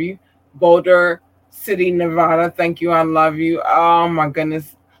 I love you. Boulder City, Nevada. Thank you. I love you. Oh my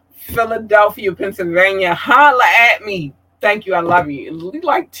goodness. Philadelphia, Pennsylvania. Holla at me. Thank you. I love you. It's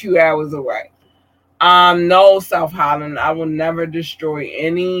like 2 hours away. No, South Holland. I will never destroy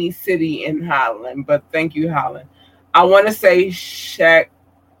any city in Holland, but thank you, Holland. I want to say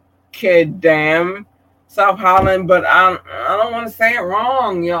Shakidam, South Holland, but I don't want to say it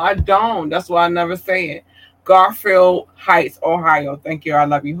wrong. You know, I don't. That's why I never say it. Garfield Heights, Ohio. Thank you. I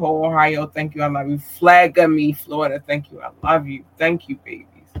love you. Ho, Ohio. Thank you. I love you. Flagami, Florida. Thank you. I love you. Thank you, babies.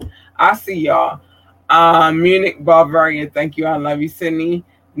 I see y'all. Munich, Bavaria. Thank you. I love you. Sydney,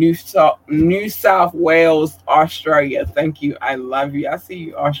 New South Wales, Australia. Thank you. I love you. I see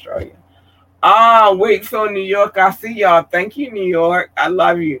you, Australia. Wakefield, New York. I see y'all. Thank you, New York. I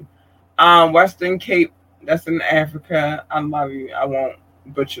love you. Western Cape. That's in Africa. I love you. I won't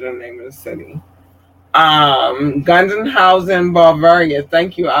butcher the name of the city. Gundenhausen, Bavaria.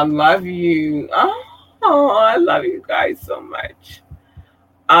 Thank you. I love you. Oh, I love you guys so much.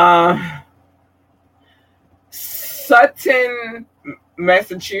 Sutton,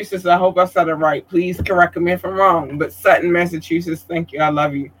 Massachusetts. I hope I said it right. Please correct me if I'm wrong. But Sutton, Massachusetts. Thank you. I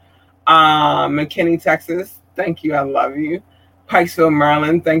love you. McKinney, Texas. Thank you. I love you. Pikesville,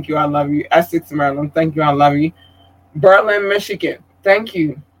 Maryland. Thank you. I love you. Essex, Maryland. Thank you. I love you. Berlin, Michigan. Thank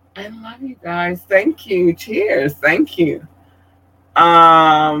you. I love you guys. Thank you. Cheers. Thank you.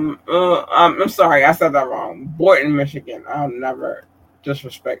 I'm sorry. I said that wrong. Boynton, Michigan. I'll never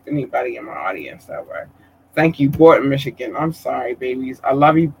disrespect anybody in my audience that way. Thank you. Boynton, Michigan. I'm sorry, babies. I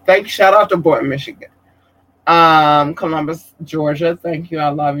love you. Shout out to Boynton, Michigan. Columbus, Georgia. Thank you. I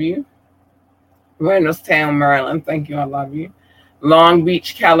love you. Reynoldstown, Maryland. Thank you. I love you. Long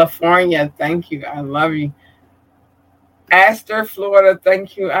Beach, California. Thank you. I love you. Astor, Florida.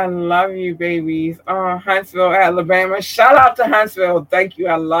 Thank you. I love you, babies. Huntsville, Alabama. Shout out to Huntsville. Thank you.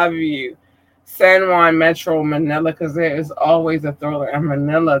 I love you. San Juan Metro, Manila, because there is always a thriller in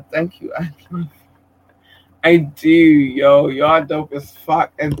Manila. Thank you. I do, yo. Y'all dope as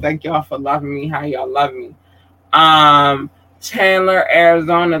fuck. And thank y'all for loving me how y'all love me. Chandler,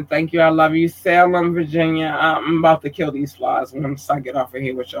 Arizona. Thank you. I love you. Salem, Virginia. I'm about to kill these flies once I get off of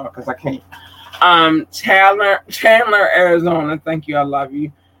here with y'all because I can't. Chandler, Arizona. Thank you. I love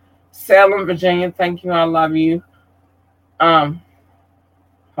you. Salem, Virginia. Thank you. I love you. Hold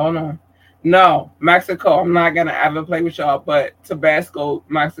on. No, Mexico. I'm not gonna ever play with y'all, but Tabasco,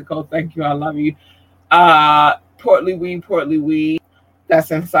 Mexico. Thank you. I love you. Port Louis. That's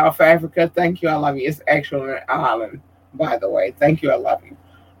in South Africa. Thank you. I love you. It's actually an island, by the way. Thank you. I love you.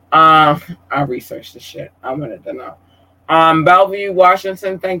 I researched the shit. I wanted to know. Bellevue,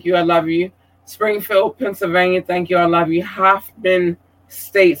 Washington. Thank you. I love you. Springfield, Pennsylvania. Thank you. I love you. Hoffman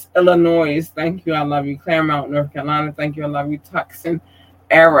States, Illinois. Thank you. I love you. Claremont, North Carolina. Thank you. I love you. Tucson,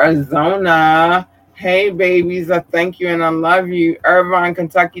 Arizona. Hey, babies. I thank you and I love you. Irvine,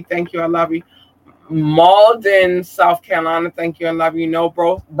 Kentucky. Thank you. I love you. Malden, South Carolina. Thank you. I love you. No,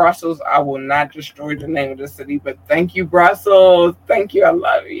 Brussels. I will not destroy the name of the city, but thank you, Brussels. Thank you. I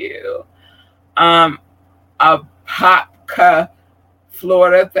love you. Apopka,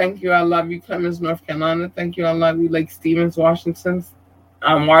 Florida. Thank you. I love you. Clemens, North Carolina. Thank you. I love you. Lake Stevens, Washington.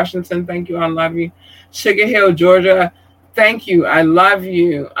 Thank you. I love you. Sugar Hill, Georgia. Thank you. I love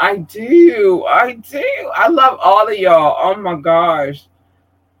you. I do. I love all of y'all. Oh my gosh.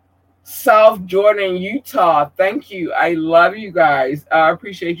 South Jordan, Utah. Thank you. I love you guys. I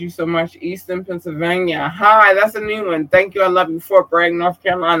appreciate you so much. Eastern Pennsylvania. Hi, that's a new one. Thank you. I love you. Fort Bragg, North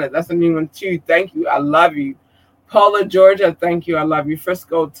Carolina. That's a new one too. Thank you. I love you. Paula, Georgia. Thank you. I love you.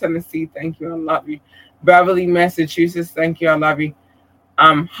 Frisco, Tennessee. Thank you. I love you. Beverly, Massachusetts. Thank you. I love you.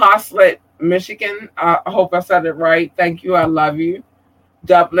 Haslet, Michigan. I hope I said it right. Thank you. I love you.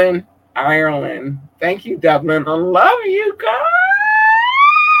 Dublin, Ireland. Thank you, Dublin. I love you guys.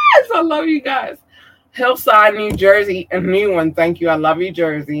 I love you guys. Hillside, New Jersey, a new one. Thank you. I love you,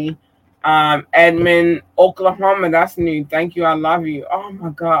 Jersey. Edmond, Oklahoma. That's new. Thank you. I love you. Oh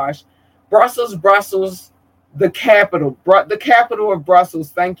my gosh. Brussels, the capital. The capital of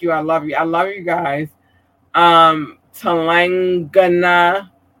Brussels. Thank you. I love you. I love you guys. Telangana,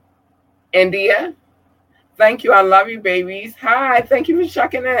 India. Thank you. I love you, babies. Hi. Thank you for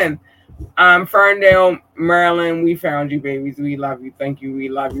checking in. Ferndale, Maryland. We found you, babies. We love you. Thank you. We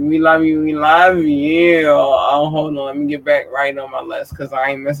love you. We love you. We love you. Oh, hold on. Let me get back right on my list because I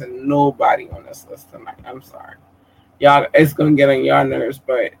ain't missing nobody on this list tonight. I'm sorry. Y'all, it's going to get on y'all nerves,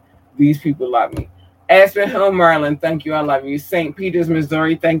 but these people love me. Aspen Hill, Maryland. Thank you. I love you. St. Peters,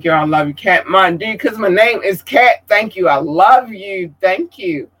 Missouri. Thank you. I love you. Cat Montdew, because my name is Cat. Thank you. I love you. Thank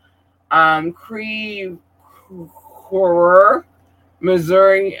you. Creve Coeur,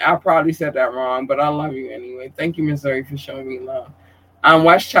 Missouri. I probably said that wrong, but I love you anyway. Thank you, Missouri, for showing me love.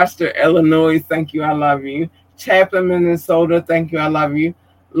 Westchester, Illinois. Thank you. I love you. Champlin, Minnesota. Thank you. I love you.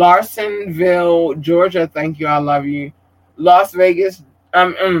 Larsonville, Georgia. Thank you. I love you. Las Vegas.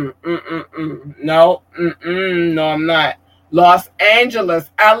 No, I'm not. Los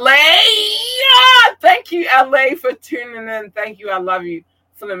Angeles, LA. Yeah, thank you, LA, for tuning in. Thank you. I love you.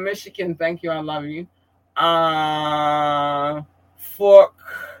 Flint, Michigan. Thank you. I love you.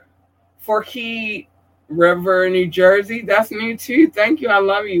 Forkey River, New Jersey. That's new too. Thank you. I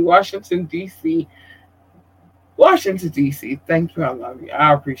love you. Washington, D.C. Thank you. I love you.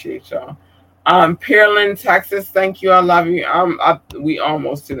 I appreciate y'all. Pearland, Texas. Thank you. I love you. We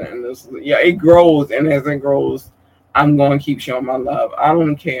almost to the end of this. Yeah, it grows, and as it grows, I'm going to keep showing my love. I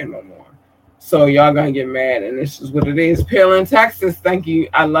don't care no more. So y'all gonna get mad, and this is what it is. Pearland, Texas. Thank you.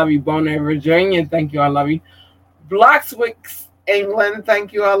 I love you. Bonaire, Virginia. Thank you. I love you. Bloxwicks, England.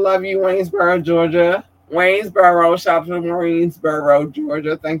 Thank you. I love you. Waynesboro, Georgia. Waynesboro, shout out to Waynesboro,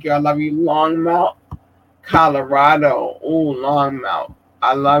 Georgia. Thank you. I love you. Longmont, Colorado. Oh, Longmont.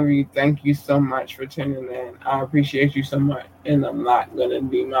 I love you. Thank you so much for tuning in. I appreciate you so much. And I'm not going to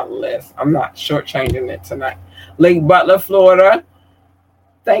do my list. I'm not shortchanging it tonight. Lake Butler, Florida.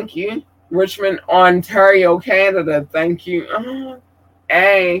 Thank you. Richmond, Ontario, Canada. Thank you.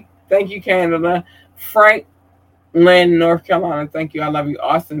 Hey, thank you, Canada. Franklin, North Carolina. Thank you. I love you.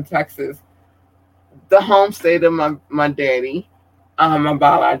 Austin, Texas. The home state of my daddy. My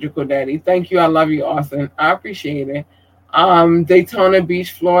biological daddy. Thank you. I love you, Austin. I appreciate it. Daytona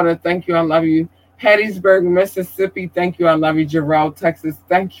Beach, Florida. Thank you. I love you. Hattiesburg, Mississippi. Thank you. I love you. Gerald, Texas.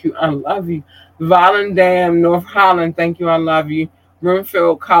 Thank you. I love you. Volendam, North Holland. Thank you. I love you.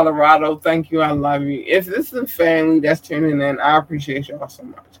 Broomfield, Colorado. Thank you. I love you. If this is family that's tuning in, I appreciate y'all so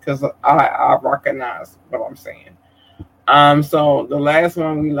much because I recognize what I'm saying. So the last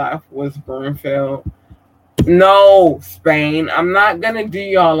one we left was Broomfield. No, Spain. I'm not going to do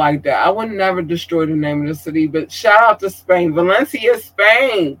y'all like that. I would never destroy the name of the city, but shout out to Spain. Valencia,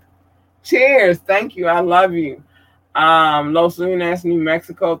 Spain. Cheers. Thank you. I love you. Los Lunas, New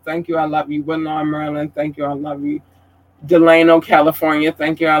Mexico. Thank you. I love you. Woodlawn, Maryland. Thank you. I love you. Delano, California.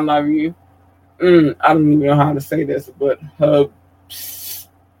 Thank you. I love you. I don't even know how to say this, but Hubstat.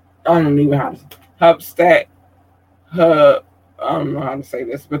 I don't know how to say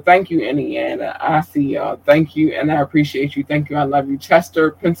this, but thank you, Indiana. I see y'all. Thank you, and I appreciate you. Thank you. I love you.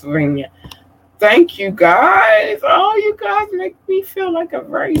 Chester, Pennsylvania. Thank you, guys. Oh, you guys make me feel like a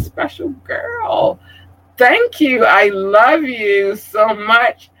very special girl. Thank you. I love you so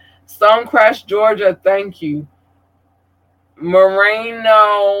much. Stonecrest, Georgia. Thank you.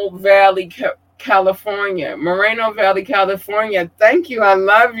 Moreno Valley, California. Thank you. I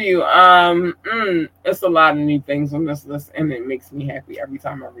love you. It's a lot of new things on this list, and it makes me happy every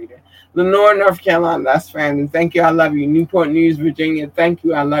time I read it. Lenore, North Carolina. That's family. Thank you. I love you. Newport News, Virginia. Thank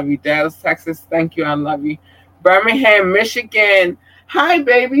you. I love you. Dallas, Texas. Thank you. I love you. Birmingham, Michigan. Hi,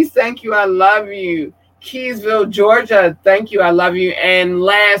 babies. Thank you. I love you. Keysville, Georgia. Thank you. I love you. And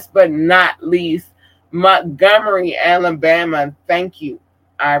last but not least, Montgomery, Alabama. Thank you.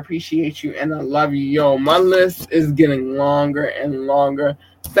 I appreciate you and I love you. Yo, my list is getting longer and longer.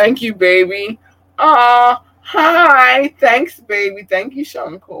 Thank you, baby. Hi. Thanks, baby. Thank you,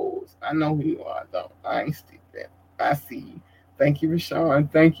 Sean Coles. I know who you are, though. I ain't stupid. I see you. Thank you,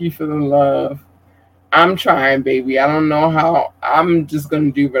 Rashawn. Thank you for the love. I'm trying, baby. I don't know how. I'm just going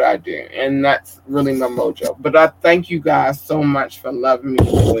to do what I do. And that's really my mojo. But I thank you guys so much for loving me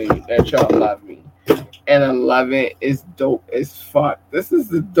the way that y'all love me. And I love it. It's dope as fuck. This is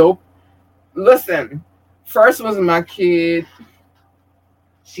the dope. Listen, first was my kid.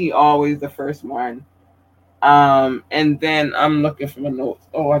 She always the first one. And then I'm looking for my notes.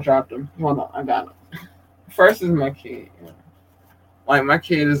 Oh, I dropped them. Hold on. I got them. First is my kid. Like, my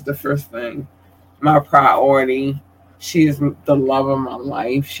kid is the first thing. My priority. She is the love of my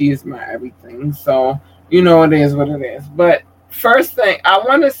life. She is my everything. So, you know, it is what it is. But first thing, I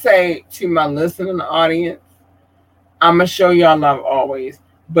want to say to my listening audience, I'm going to show y'all love always.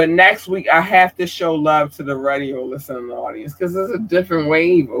 But next week, I have to show love to the radio listening audience because there's a different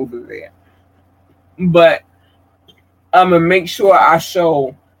wave over there. But I'm going to make sure I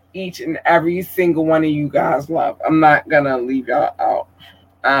show each and every single one of you guys love. I'm not going to leave y'all out.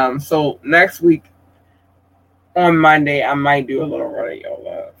 So next week, on Monday, I might do a little radio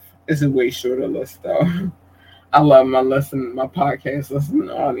love. It's a way shorter list, though. I love my podcast listening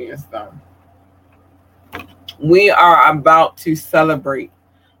audience, though. We are about to celebrate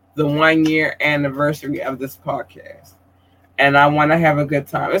the 1 year anniversary of this podcast. And I want to have a good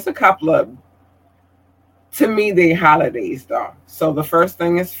time. It's a couple of, to me, they holidays, though. So the first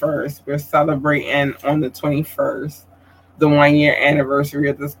thing is first. We're celebrating on the 21st, the 1 year anniversary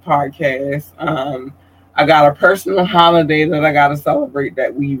of this podcast. I got a personal holiday that I got to celebrate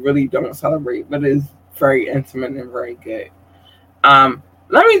that we really don't celebrate, but is very intimate and very good.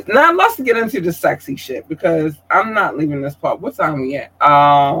 Let's get into the sexy shit because I'm not leaving this part. What time we at?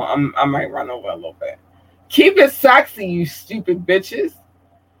 I might run over a little bit. Keep it sexy, you stupid bitches.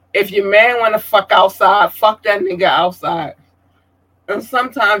 If your man want to fuck outside, fuck that nigga outside. And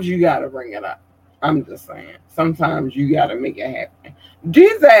sometimes you got to bring it up. I'm just saying. Sometimes you got to make it happen.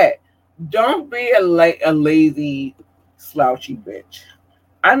 Do that. Don't be a lazy, slouchy bitch.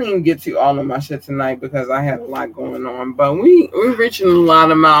 I didn't even get to all of my shit tonight because I had a lot going on. But we're reaching a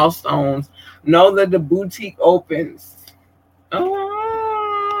lot of milestones. Know that the boutique opens.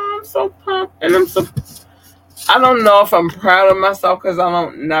 Oh, I'm so pumped. And I don't know if I'm proud of myself because I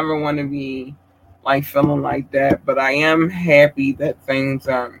don't never want to be like feeling like that. But I am happy that things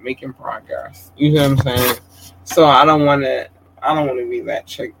are making progress. You know what I'm saying? So I don't want to be that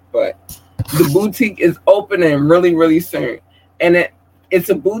chick. But the boutique is opening really, really soon. And it's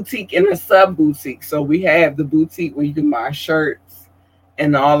a boutique and a sub-boutique. So we have the boutique where you can buy shirts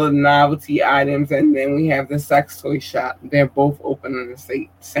and all of the novelty items. And then we have the sex toy shop. They're both open on the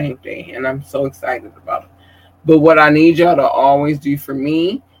same day. And I'm so excited about it. But what I need y'all to always do for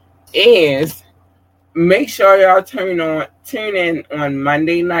me is make sure y'all tune in on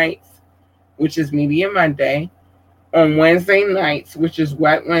Monday nights, which is Media Monday. On Wednesday nights, which is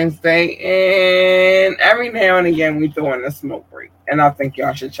Wet Wednesday, and every now and again we throw in a smoke break, and I think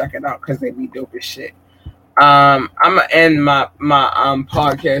y'all should check it out because they be dope as shit. I'm gonna end my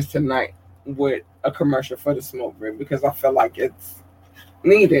podcast tonight with a commercial for the smoke break because I feel like it's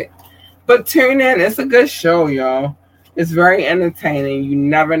needed. But tune in; it's a good show, y'all. It's very entertaining. You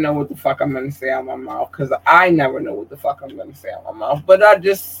never know what the fuck I'm gonna say out of my mouth because I never know what the fuck I'm gonna say out of my mouth. But I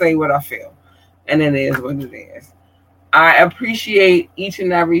just say what I feel, and it is what it is. I appreciate each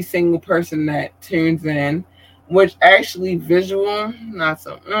and every single person that tunes in, which actually visual, not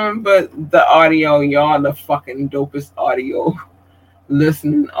so, but the audio, y'all the fucking dopest audio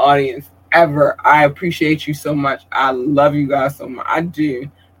listening audience ever. I appreciate you so much. I love you guys so much. I do.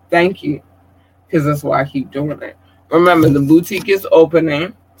 Thank you, because that's why I keep doing it. Remember, the boutique is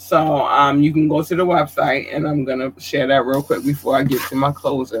opening, so you can go to the website, and I'm gonna share that real quick before I get to my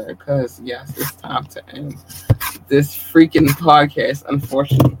closer, because yes, it's time to end this freaking podcast,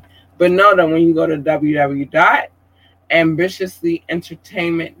 unfortunately. But know that when you go to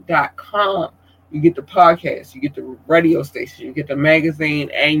www.ambitiouslyentertainment.com, you get the podcast, you get the radio station, you get the magazine,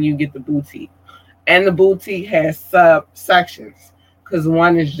 and you get the boutique. And the boutique has subsections because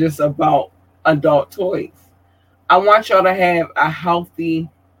one is just about adult toys. I want y'all to have a healthy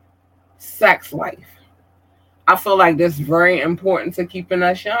sex life. I feel like that's very important to keeping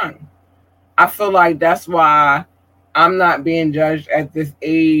us young. I feel like that's why I'm not being judged at this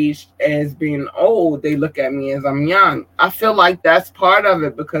age as being old. They look at me as I'm young. I feel like that's part of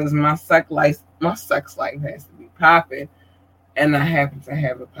it because my sex life has to be popping, and I happen to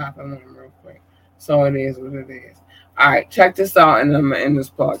have a popping one real quick. So it is what it is. All right, check this out, and I'm gonna end this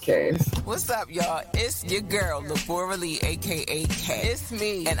podcast. What's up, y'all? It's your girl, Labora Lee, aka Kat. It's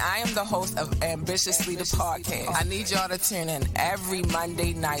me, and I am the host of Ambitiously the Podcast. I need y'all to tune in every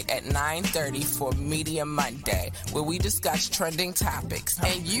Monday night at 9:30 for Media Monday, where we discuss trending topics.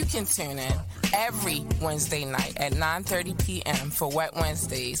 And you can tune in every Wednesday night at 9:30 p.m. for Wet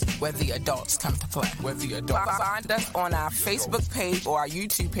Wednesdays, where the adults come to play. Find us on our Facebook page or our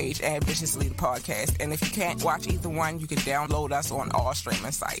YouTube page, Ambitiously the Podcast. And if you can't watch either one, you can download us on all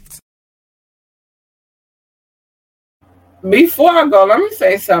streaming sites. Before I go, let me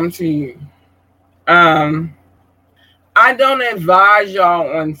say something to you. I don't advise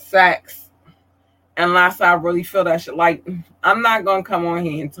y'all on sex unless I really feel that shit. Like, I'm not gonna come on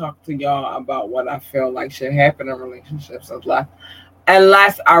here and talk to y'all about what I feel like should happen in relationships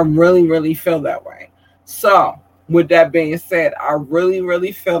unless I really, really feel that way. So, with that being said, I really,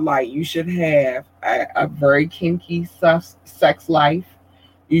 really feel like you should have a very kinky sex life.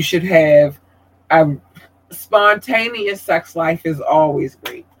 You should have a spontaneous sex life is always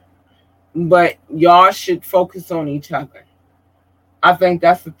great. But y'all should focus on each other. I think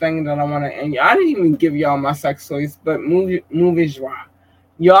that's the thing that I want to end. I didn't even give y'all my sex toys, but Movies Joie.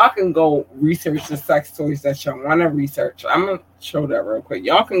 Y'all can go research the sex toys that y'all want to research. I'm going to show that real quick.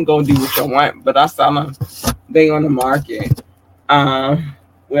 Y'all can go do what you want, but I saw them. They on the market.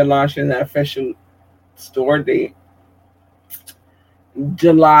 We're launching an official store date.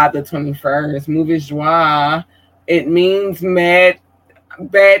 July the 21st. Movies Joie. It means bad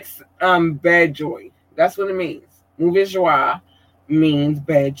joy. That's what it means. Movies Joie means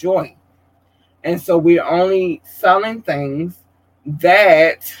bad joy. And so we're only selling things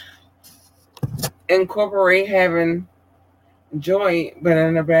that incorporate having joy, but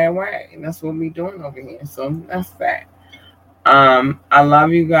in a bad way. And that's what we're doing over here. So that's that. I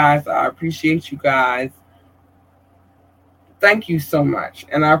love you guys. I appreciate you guys. Thank you so much.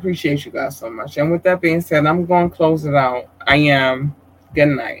 And I appreciate you guys so much. And with that being said, I'm going to close it out. I am. Good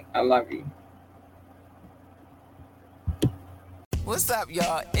night. I love you. What's up,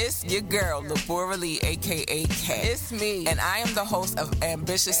 y'all? It's your girl, Labora Lee, aka Kat. It's me, and I am the host of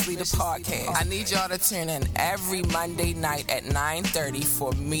Ambitiously the Podcast. I need y'all to tune in every Monday night at 9:30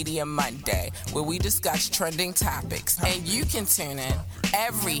 for Media Monday, where we discuss trending topics. And you can tune in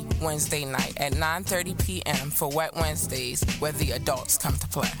every Wednesday night at 9:30 p.m. for Wet Wednesdays, where the adults come to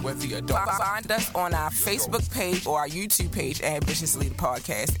play. Find us on our Facebook page or our YouTube page, Ambitiously the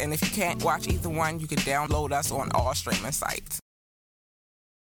Podcast. And if you can't watch either one, you can download us on all streaming sites.